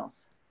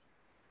originals.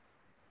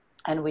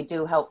 And we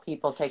do help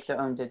people take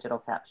their own digital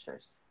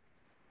captures.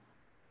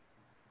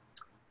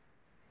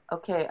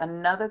 Okay,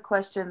 another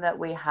question that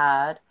we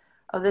had.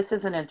 Oh, this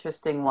is an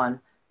interesting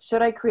one.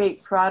 Should I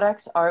create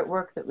products,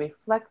 artwork that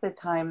reflect the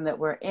time that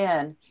we're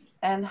in,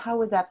 and how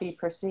would that be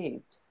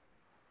perceived?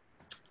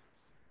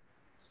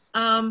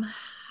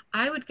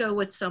 I would go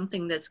with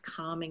something that's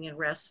calming and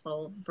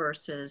restful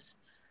versus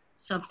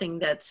something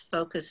that's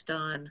focused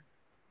on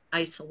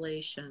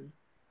isolation.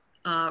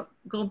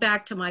 Go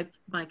back to my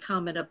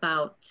comment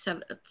about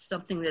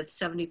something that's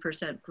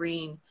 70%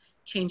 green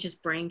changes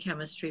brain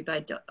chemistry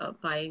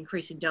by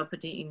increasing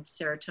dopamine,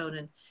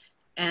 serotonin,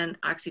 and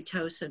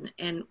oxytocin.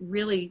 And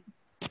really,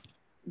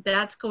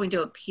 that's going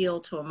to appeal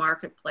to a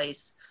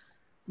marketplace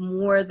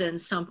more than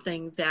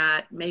something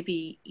that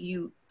maybe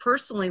you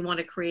personally want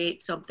to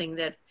create something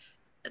that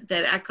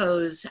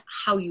echoes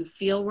how you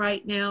feel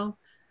right now.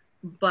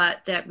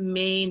 but that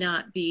may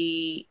not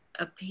be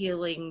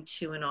appealing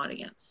to an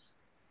audience.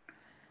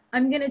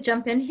 I'm going to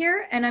jump in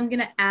here and I'm going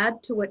to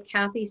add to what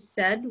Kathy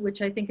said,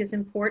 which I think is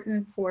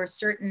important for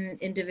certain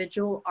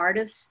individual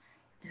artists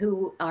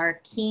who are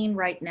keen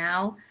right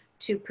now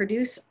to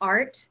produce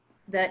art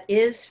that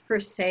is for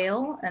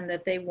sale and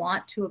that they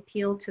want to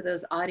appeal to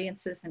those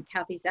audiences. And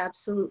Kathy's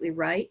absolutely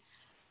right.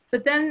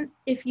 But then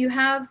if you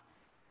have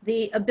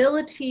the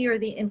ability or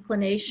the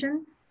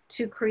inclination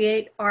to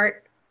create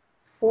art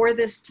for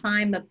this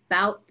time,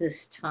 about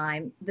this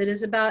time, that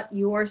is about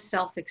your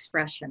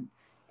self-expression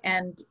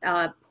and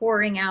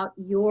pouring out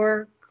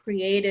your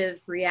creative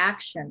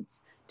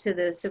reactions to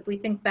this. If we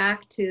think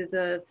back to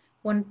the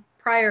one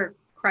prior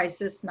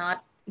crisis,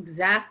 not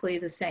exactly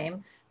the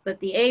same, but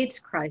the AIDS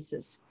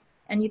crisis,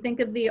 and you think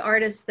of the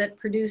artists that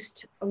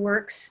produced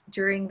works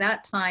during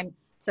that time,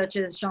 such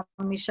as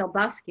Jean-Michel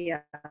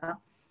Basquiat,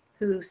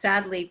 who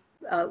sadly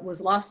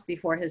was lost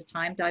before his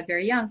time, died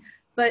very young,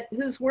 but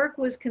whose work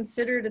was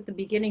considered at the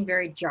beginning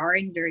very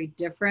jarring, very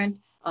different,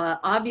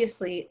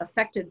 obviously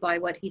affected by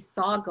what he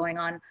saw going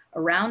on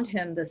around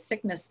him, the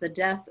sickness, the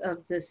death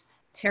of this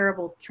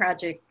terrible,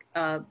 tragic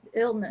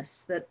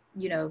illness that,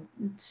 you know,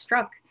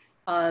 struck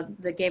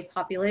the gay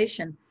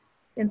population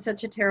in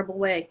such a terrible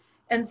way.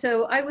 And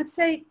so I would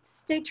say,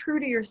 stay true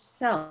to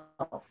yourself.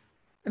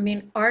 I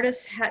mean,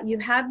 artists, you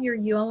have your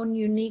own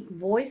unique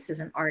voice as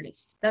an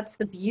artist. That's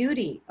the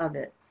beauty of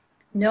it.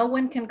 No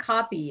one can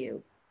copy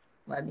you.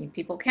 I mean,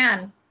 people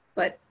can,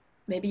 but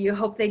maybe you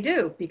hope they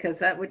do, because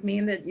that would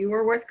mean that you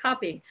were worth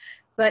copying.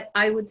 But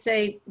I would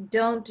say,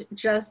 don't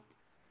just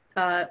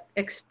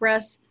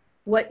express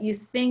what you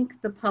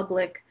think the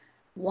public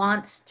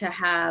wants to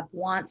have,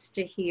 wants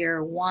to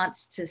hear,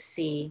 wants to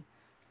see.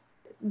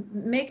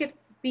 Make it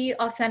be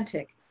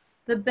authentic.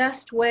 The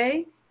best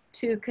way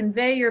to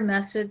convey your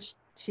message,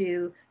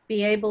 to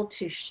be able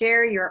to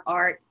share your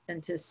art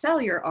and to sell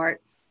your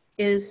art,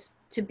 is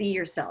to be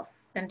yourself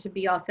and to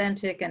be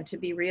authentic and to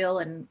be real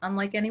and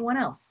unlike anyone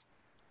else.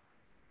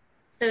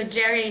 So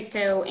Jerri,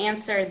 to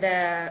answer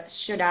the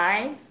should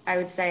I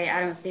would say I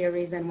don't see a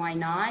reason why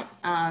not.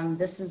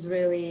 This is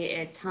really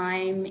a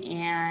time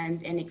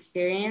and an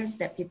experience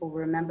that people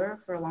remember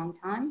for a long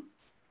time.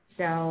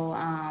 So,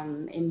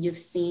 and you've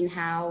seen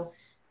how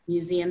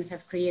museums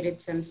have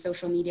created some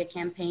social media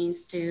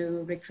campaigns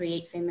to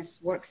recreate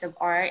famous works of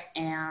art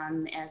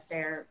as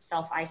they're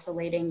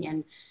self-isolating.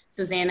 And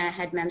Susana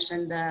had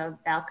mentioned the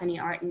balcony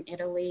art in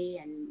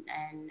Italy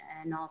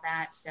and all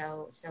that.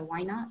 So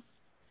why not?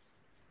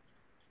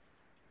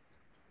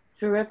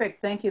 Terrific,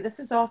 thank you. This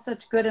is all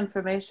such good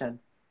information.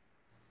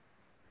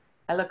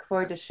 I look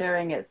forward to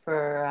sharing it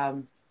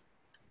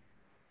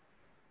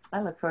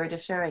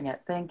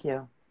Thank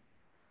you.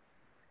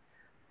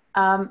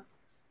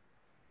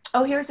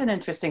 Oh, here's an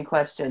interesting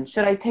question.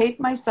 Should I tape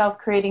myself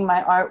creating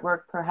my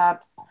artwork,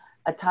 perhaps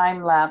a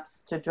time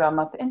lapse to drum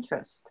up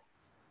interest?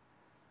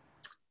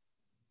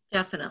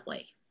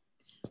 Definitely.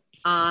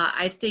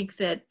 I think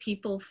that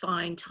people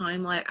find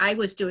time lapse. I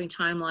was doing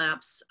time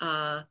lapse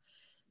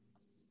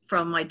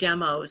from my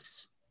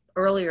demos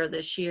earlier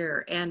this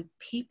year, and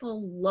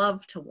people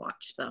love to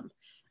watch them.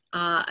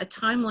 A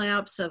time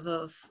lapse of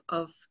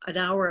an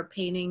hour of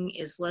painting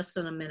is less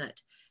than a minute.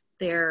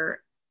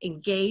 They're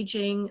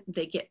engaging.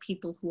 They get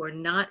people who are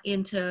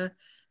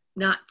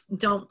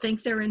don't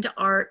think they're into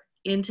art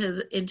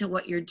into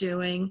what you're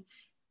doing,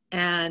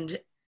 and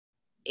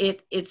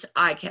it's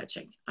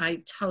eye-catching.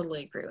 I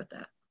totally agree with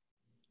that.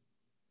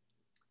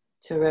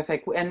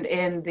 Terrific. And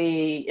in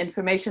the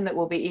information that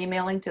we'll be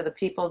emailing to the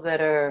people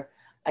that are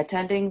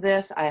attending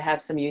this, I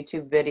have some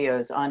YouTube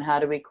videos on how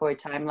to record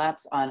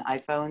time-lapse on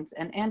iPhones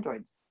and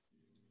Androids.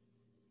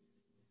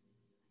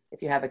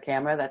 If you have a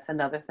camera, that's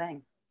another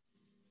thing.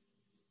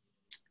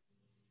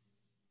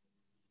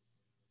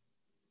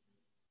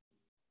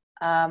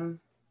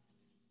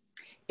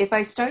 If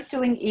I start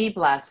doing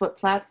e-blasts, what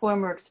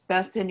platform works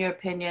best in your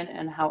opinion,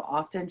 and how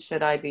often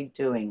should I be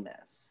doing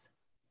this?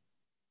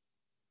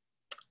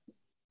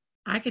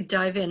 I could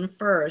dive in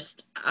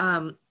first.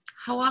 How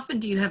often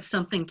do you have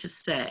something to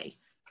say?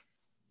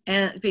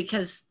 And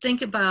because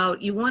think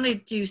about, you want to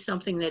do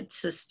something that's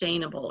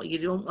sustainable. You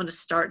don't want to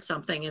start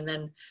something and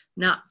then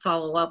not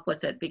follow up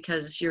with it,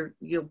 because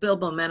you'll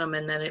build momentum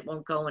and then it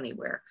won't go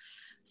anywhere.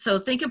 So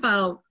think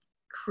about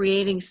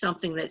creating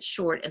something that's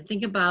short, and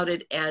think about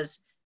it as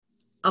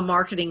a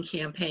marketing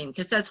campaign,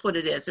 because that's what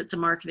it is.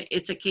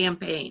 It's a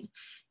campaign,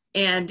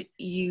 and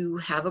you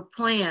have a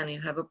plan,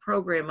 you have a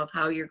program of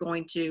how you're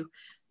going to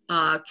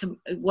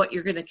what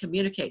you're going to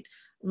communicate.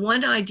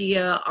 One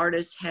idea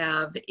artists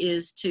have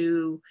is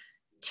to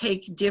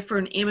take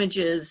different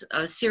images,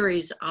 a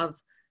series of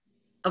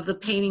the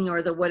painting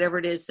or the whatever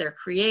it is they're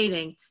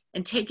creating,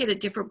 and take it at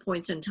different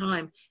points in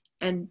time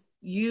and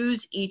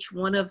use each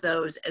one of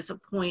those as a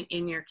point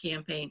in your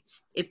campaign.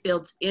 It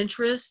builds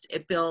interest,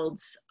 it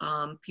builds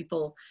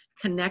people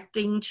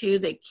connecting to,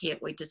 they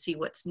can't wait to see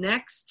what's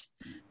next,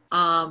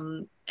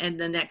 and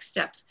the next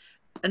steps.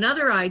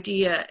 Another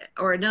idea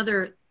or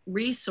another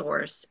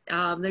resource,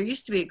 there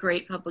used to be a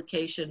great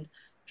publication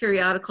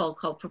periodical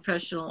called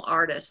Professional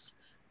Artists,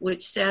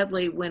 which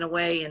sadly went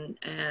away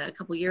a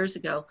couple years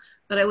ago.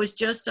 But I was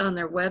just on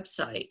their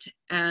website,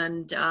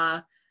 and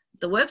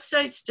the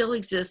website still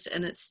exists,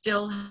 and it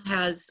still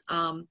has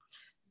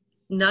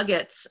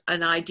nuggets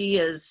and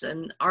ideas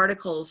and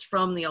articles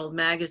from the old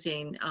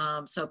magazine.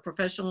 So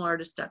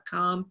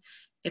professionalartist.com.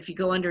 If you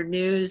go under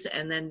news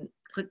and then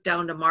click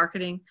down to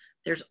marketing,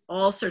 there's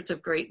all sorts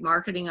of great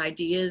marketing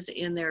ideas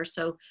in there.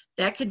 So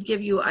that could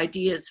give you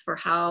ideas for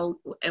how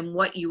and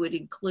what you would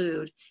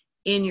include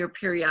in your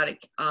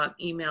periodic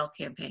email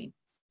campaign.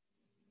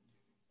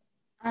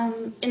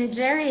 And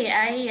Jerri,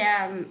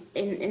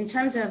 in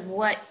terms of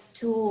what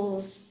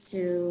tools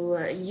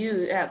to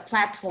use,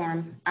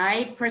 platform,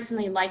 I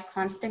personally like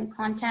Constant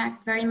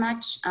Contact very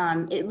much.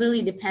 It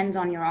really depends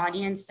on your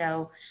audience,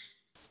 so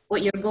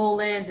what your goal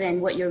is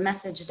and what your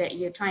message that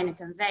you're trying to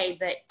convey,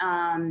 but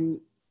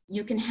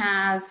you can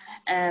have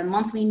a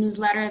monthly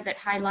newsletter that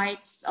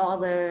highlights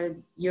all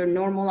your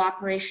normal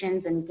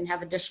operations, and you can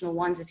have additional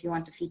ones if you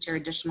want to feature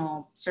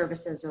additional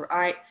services or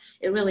art.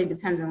 It really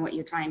depends on what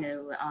you're trying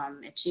to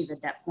achieve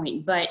at that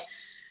point. But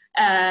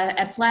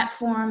a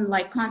platform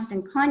like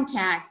Constant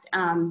Contact,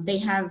 they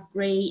have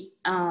great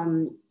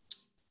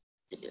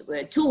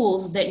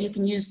tools that you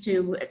can use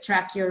to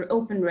track your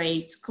open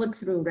rates,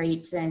 click-through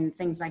rates, and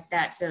things like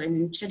that. So,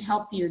 and it should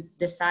help you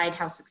decide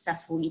how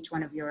successful each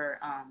one of your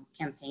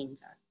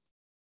campaigns are.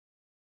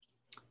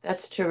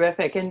 That's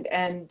terrific.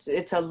 And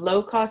it's a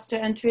low cost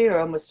to entry or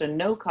almost a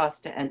no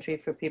cost to entry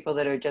for people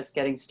that are just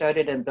getting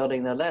started and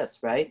building their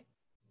list, right?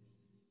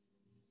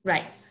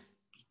 Right.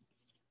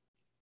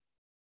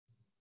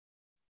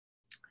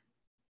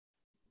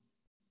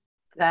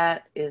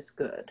 That is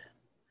good.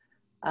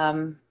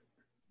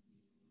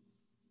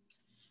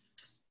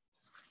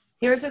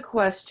 Here's a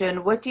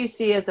question. What do you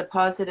see as a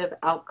positive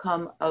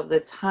outcome of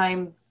the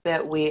time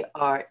that we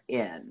are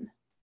in?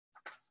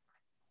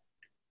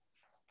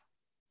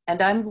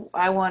 And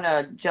I want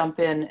to jump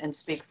in and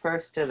speak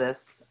first to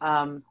this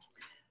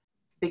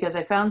because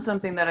I found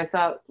something that I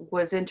thought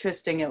was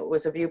interesting. It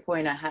was a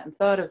viewpoint I hadn't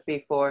thought of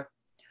before,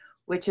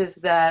 which is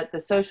that the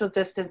social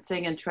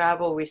distancing and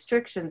travel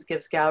restrictions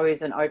gives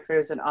galleries and art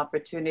fairs an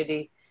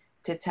opportunity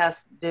to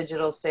test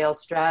digital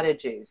sales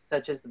strategies,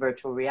 such as the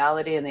virtual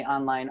reality and the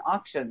online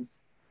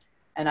auctions.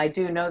 And I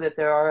do know that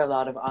there are a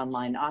lot of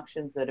online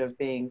auctions that are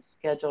being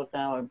scheduled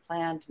now and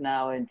planned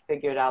now and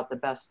figured out the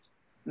best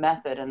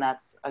method, and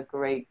that's a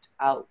great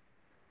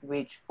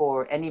outreach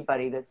for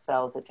anybody that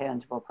sells a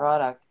tangible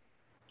product.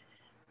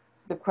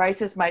 The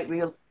crisis might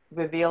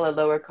reveal a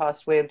lower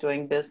cost way of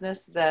doing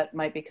business that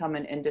might become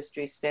an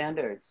industry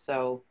standard.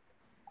 So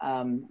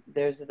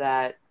there's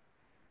that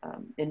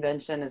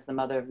invention is the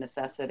mother of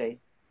necessity.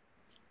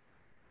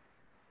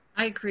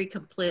 I agree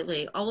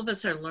completely. All of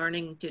us are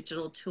learning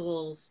digital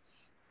tools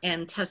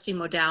and testing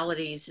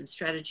modalities and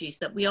strategies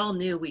that we all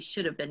knew we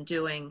should have been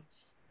doing,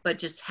 but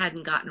just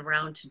hadn't gotten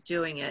around to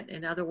doing it.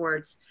 In other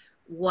words,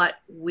 what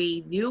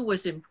we knew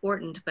was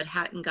important but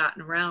hadn't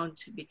gotten around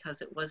to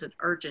because it wasn't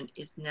urgent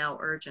is now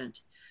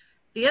urgent.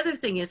 The other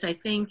thing is, I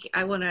think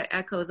I want to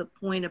echo the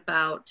point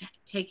about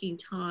taking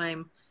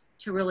time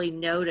to really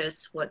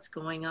notice what's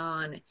going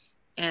on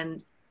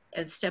and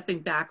stepping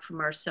back from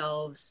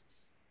ourselves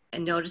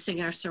and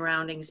noticing our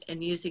surroundings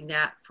and using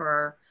that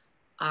for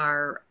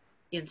our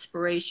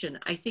inspiration.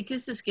 I think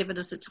this has given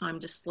us a time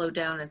to slow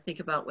down and think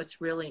about what's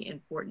really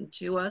important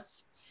to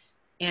us.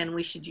 And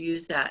we should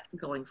use that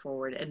going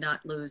forward and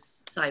not lose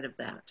sight of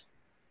that.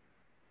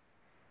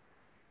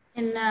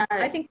 And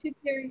I think too,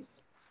 Jerri.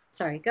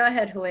 Sorry, go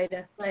ahead,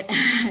 Howayda.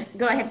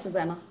 Go ahead,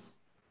 Susana.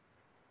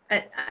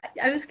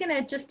 I was going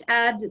to just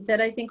add that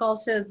I think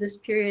also this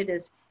period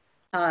is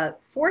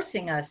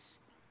forcing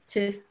us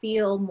to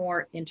feel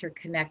more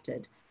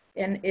interconnected.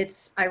 And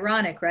it's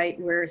ironic, right?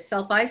 We're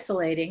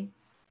self-isolating,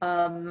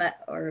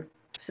 or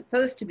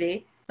supposed to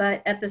be,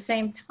 but at the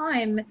same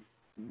time,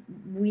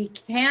 we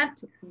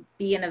can't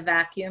be in a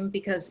vacuum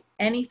because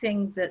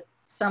anything that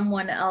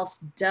someone else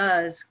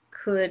does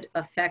could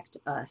affect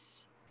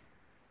us.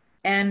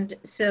 And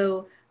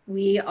so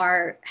we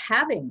are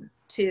having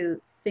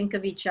to think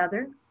of each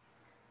other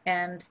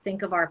and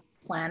think of our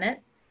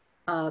planet.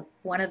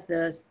 One of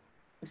the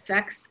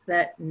effects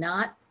that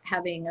not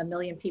having a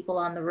million people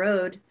on the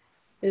road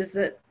is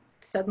that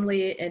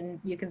suddenly, and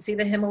you can see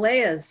the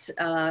Himalayas,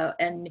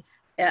 and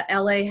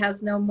LA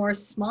has no more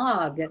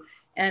smog.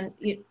 And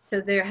so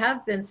there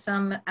have been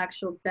some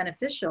actual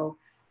beneficial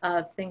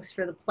things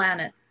for the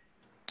planet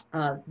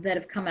that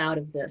have come out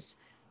of this.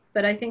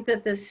 But I think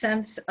that this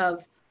sense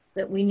of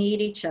that we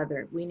need each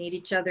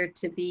other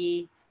to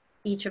be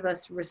each of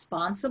us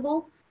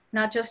responsible,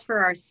 not just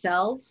for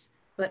ourselves,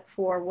 but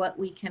for what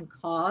we can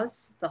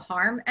cause, the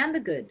harm and the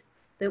good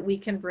that we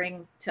can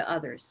bring to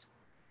others.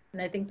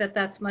 And I think that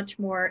that's much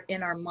more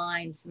in our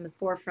minds, in the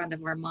forefront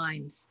of our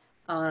minds,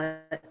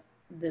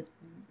 that,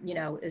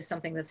 is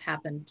something that's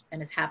happened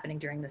and is happening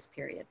during this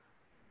period.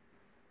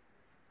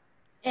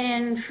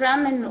 And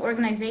from an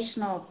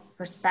organizational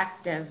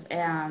perspective,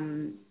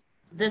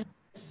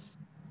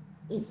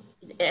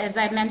 as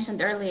I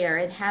mentioned earlier,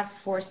 it has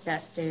forced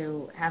us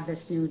to have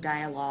this new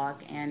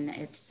dialogue, and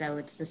it's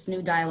this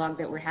new dialogue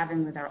that we're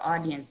having with our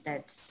audience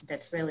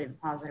that's really the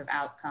positive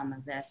outcome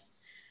of this.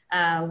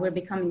 We're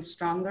becoming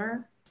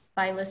stronger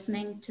by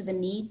listening to the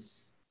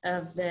needs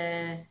of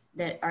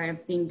that are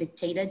being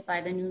dictated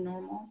by the new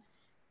normal,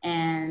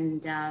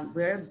 and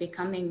we're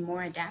becoming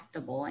more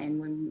adaptable.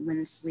 And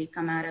once we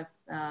come out of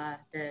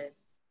the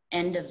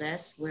end of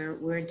this,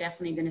 we're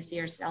definitely going to see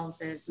ourselves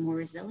as more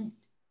resilient.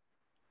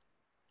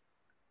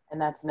 And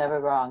that's never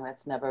wrong.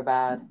 That's never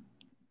bad.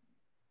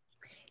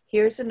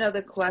 Here's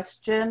another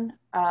question.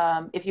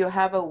 If you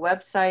have a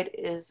website,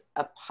 is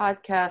a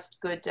podcast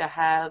good to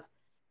have?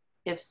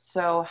 If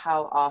so,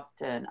 how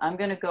often? I'm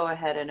going to go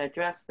ahead and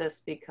address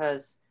this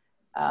because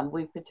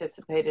we've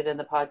participated in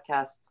the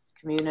podcast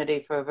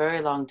community for a very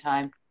long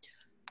time.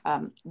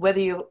 Whether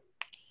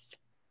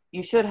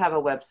you should have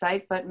a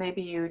website, but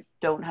maybe you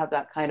don't have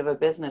that kind of a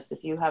business.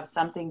 If you have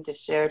something to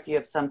share, if you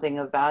have something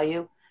of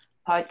value,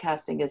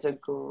 podcasting is a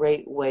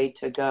great way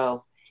to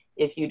go.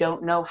 If you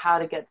don't know how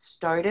to get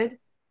started,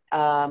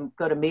 go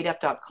to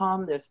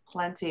meetup.com. There's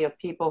plenty of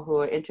people who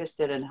are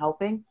interested in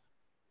helping.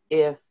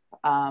 If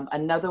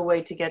another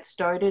way to get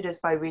started is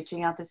by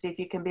reaching out to see if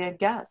you can be a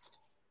guest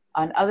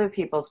on other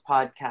people's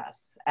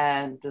podcasts.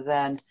 And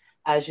then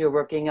as you're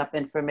working up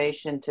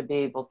information to be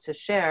able to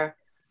share,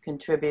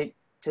 contribute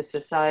to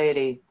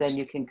society, then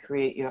you can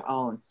create your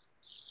own.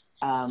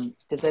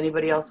 Does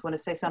anybody else want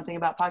to say something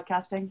about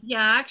podcasting?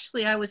 Yeah,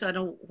 actually, I was on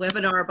a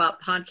webinar about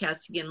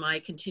podcasting in my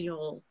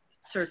continual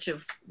search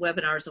of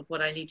webinars of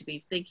what I need to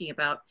be thinking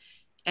about.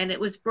 And it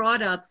was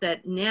brought up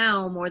that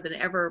now more than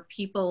ever,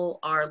 people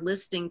are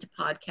listening to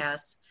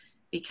podcasts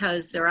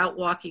because they're out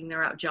walking,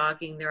 they're out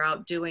jogging, they're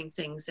out doing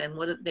things, and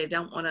they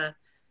don't want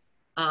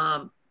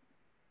to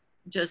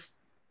just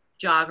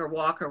jog or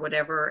walk or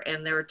whatever,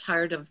 and they're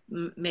tired of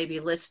maybe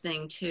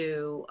listening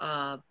to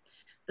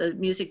the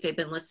music they've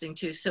been listening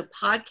to. So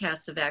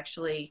podcasts have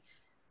actually,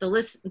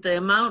 the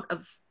amount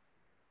of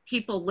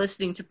people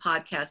listening to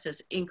podcasts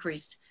has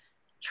increased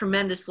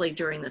tremendously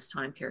during this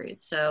time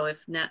period. So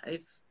if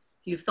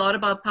you've thought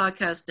about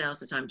podcasts, now's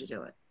the time to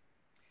do it.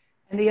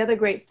 And the other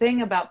great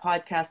thing about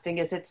podcasting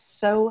is it's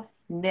so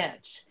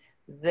niche.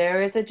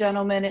 There is a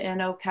gentleman in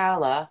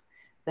Ocala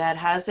that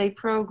has a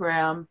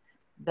program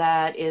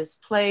that is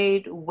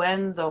played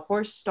when the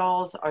horse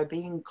stalls are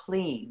being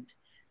cleaned,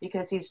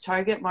 because he's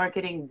target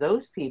marketing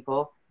those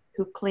people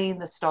who clean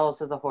the stalls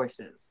of the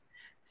horses.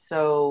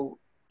 So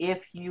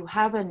if you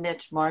have a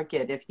niche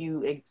market, if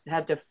you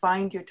have to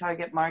find your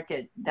target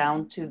market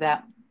down to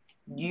that,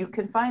 you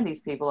can find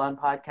these people on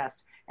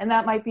podcast. And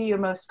that might be your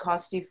most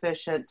cost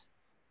efficient,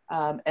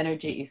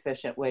 energy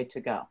efficient way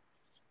to go.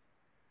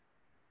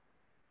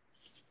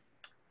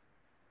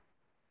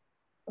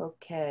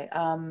 Okay.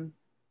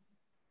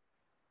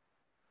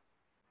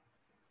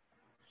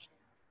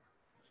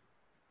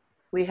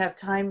 We have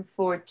time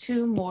for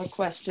 2 more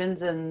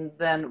questions, and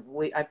then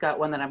I've got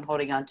one that I'm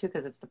holding on to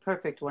because it's the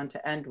perfect one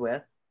to end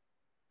with.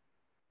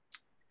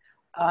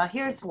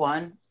 Here's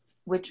one,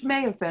 which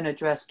may have been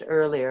addressed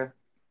earlier.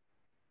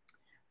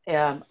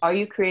 Are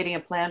you creating a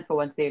plan for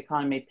once the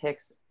economy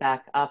picks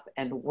back up,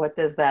 and what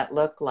does that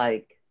look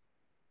like?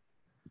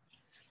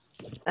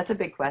 That's a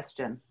big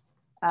question.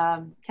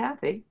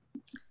 Kathy?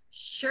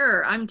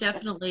 Sure, I'm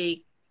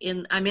definitely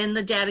I'm in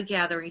the data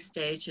gathering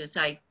stage, as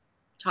I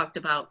talked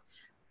about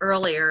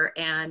earlier,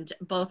 and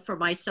both for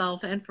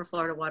myself and for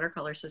Florida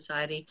Watercolor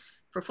Society.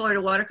 For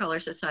Florida Watercolor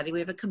Society, we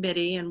have a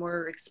committee, and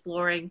we're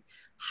exploring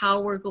how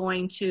we're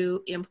going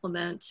to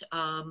implement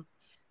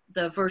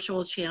the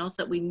virtual channels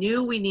that we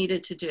knew we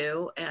needed to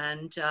do.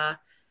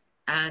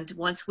 And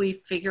once we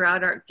figure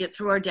out get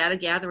through our data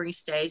gathering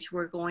stage,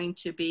 we're going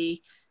to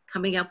be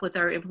coming up with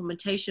our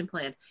implementation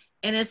plan.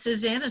 And as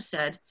Susana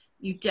said,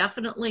 you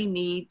definitely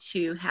need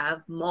to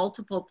have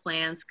multiple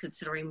plans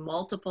considering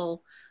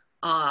multiple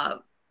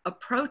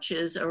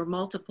approaches or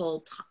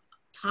multiple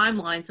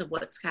timelines of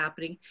what's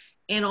happening,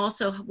 and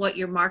also what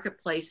your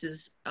marketplace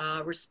is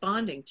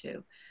responding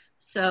to.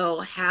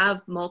 So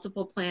have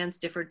multiple plans,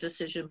 different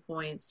decision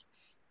points,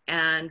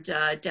 and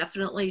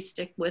definitely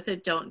stick with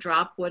it. Don't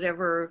drop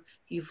whatever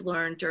you've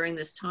learned during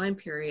this time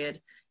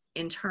period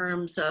in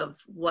terms of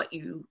what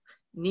you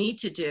need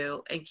to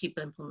do, and keep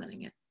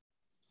implementing it.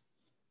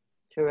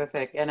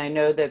 Terrific. And I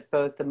know that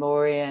both the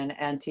Mauryan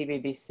and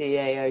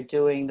TVBCA are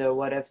doing the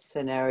what if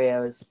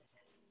scenarios,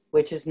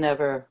 which is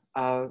never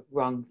a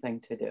wrong thing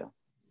to do.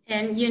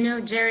 And you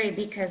know, Jerri,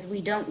 because we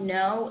don't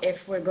know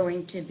if we're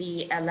going to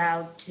be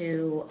allowed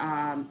to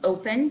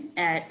open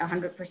at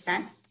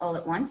 100% all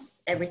at once,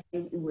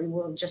 everything, we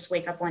will just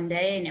wake up one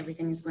day and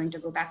everything is going to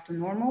go back to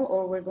normal,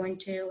 or we're going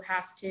to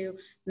have to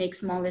make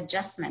small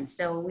adjustments.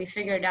 So we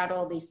figured out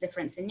all these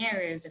different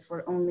scenarios. If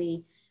we're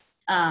only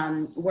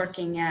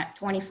working at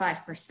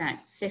 25%,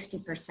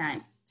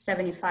 50%,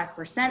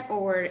 75%,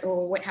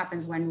 or what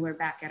happens when we're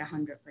back at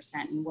 100%,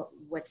 and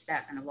what's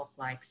that going to look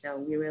like? So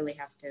we really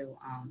have to,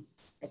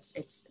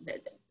 it's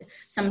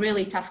some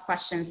really tough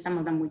questions. Some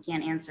of them we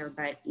can't answer,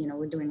 but you know,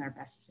 we're doing our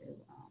best to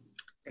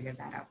figure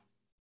that out.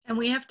 And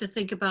we have to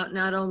think about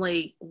not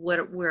only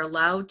what we're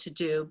allowed to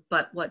do,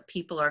 but what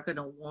people are going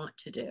to want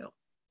to do.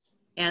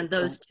 And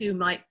those two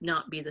might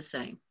not be the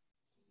same.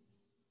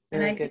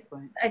 And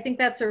I think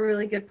that's a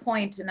really good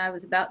point. And I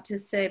was about to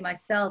say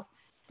myself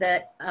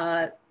that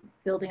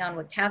building on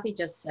what Kathy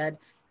just said,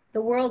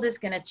 the world is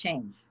going to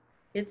change.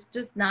 It's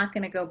just not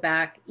going to go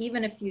back.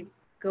 Even if you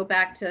go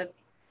back to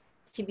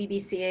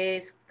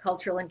TVBCA's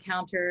cultural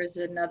encounters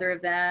and other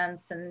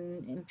events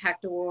and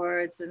impact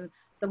awards and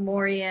the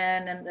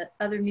Morian and the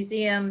other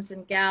museums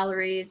and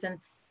galleries and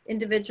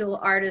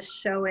individual artists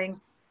showing,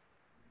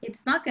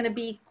 it's not going to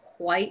be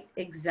quite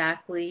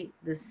exactly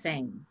the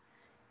same.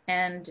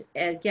 And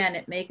again,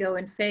 it may go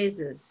in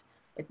phases.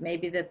 It may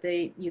be that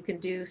you can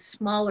do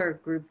smaller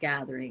group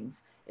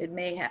gatherings. It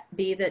may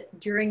be that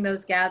during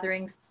those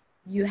gatherings,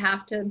 you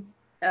have to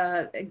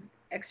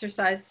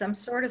exercise some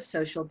sort of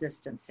social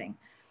distancing.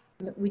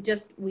 We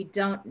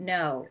don't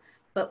know.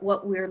 But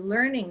what we're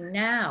learning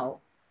now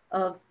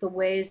of the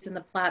ways and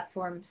the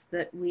platforms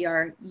that we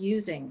are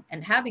using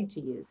and having to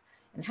use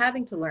and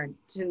having to learn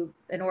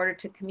in order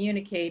to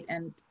communicate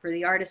and for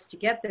the artists to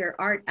get their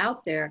art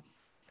out there,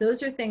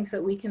 those are things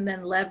that we can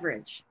then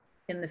leverage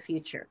in the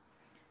future.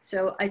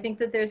 So I think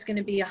that there's going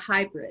to be a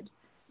hybrid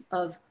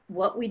of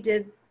what we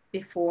did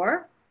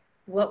before,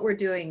 what we're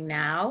doing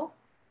now,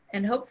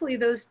 and hopefully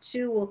those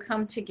two will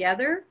come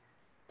together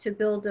to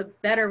build a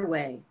better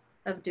way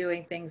of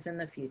doing things in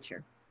the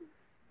future.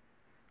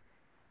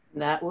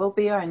 That will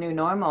be our new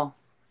normal.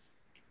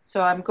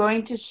 So I'm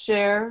going to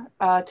share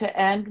to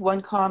end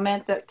one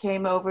comment that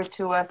came over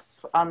to us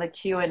on the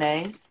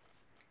Q&As.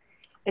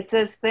 It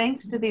says,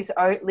 thanks to these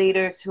art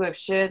leaders who have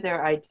shared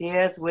their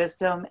ideas,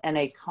 wisdom in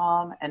a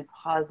calm and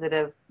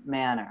positive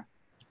manner.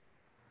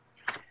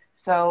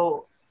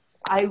 So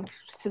I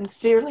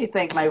sincerely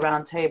thank my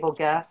roundtable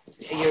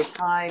guests, your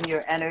time,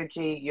 your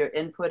energy, your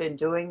input in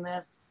doing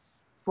this.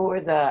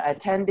 For the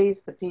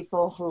attendees, the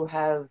people who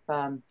have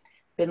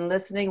been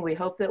listening, we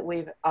hope that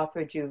we've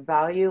offered you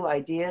value,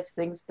 ideas,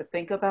 things to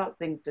think about,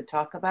 things to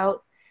talk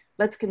about.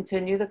 Let's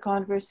continue the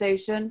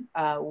conversation.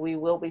 We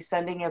will be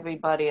sending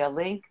everybody a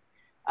link.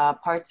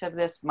 Parts of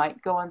this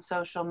might go on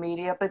social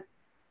media, but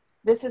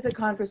this is a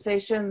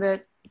conversation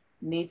that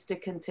needs to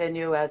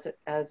continue as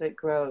it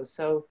grows.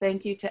 So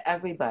thank you to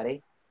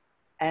everybody.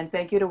 And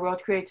thank you to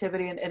World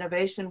Creativity and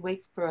Innovation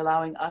Week for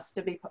allowing us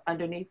to be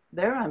underneath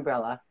their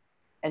umbrella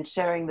and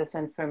sharing this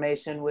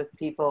information with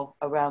people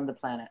around the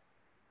planet.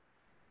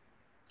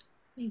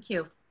 Thank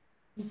you.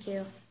 Thank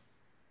you.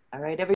 All right, everybody.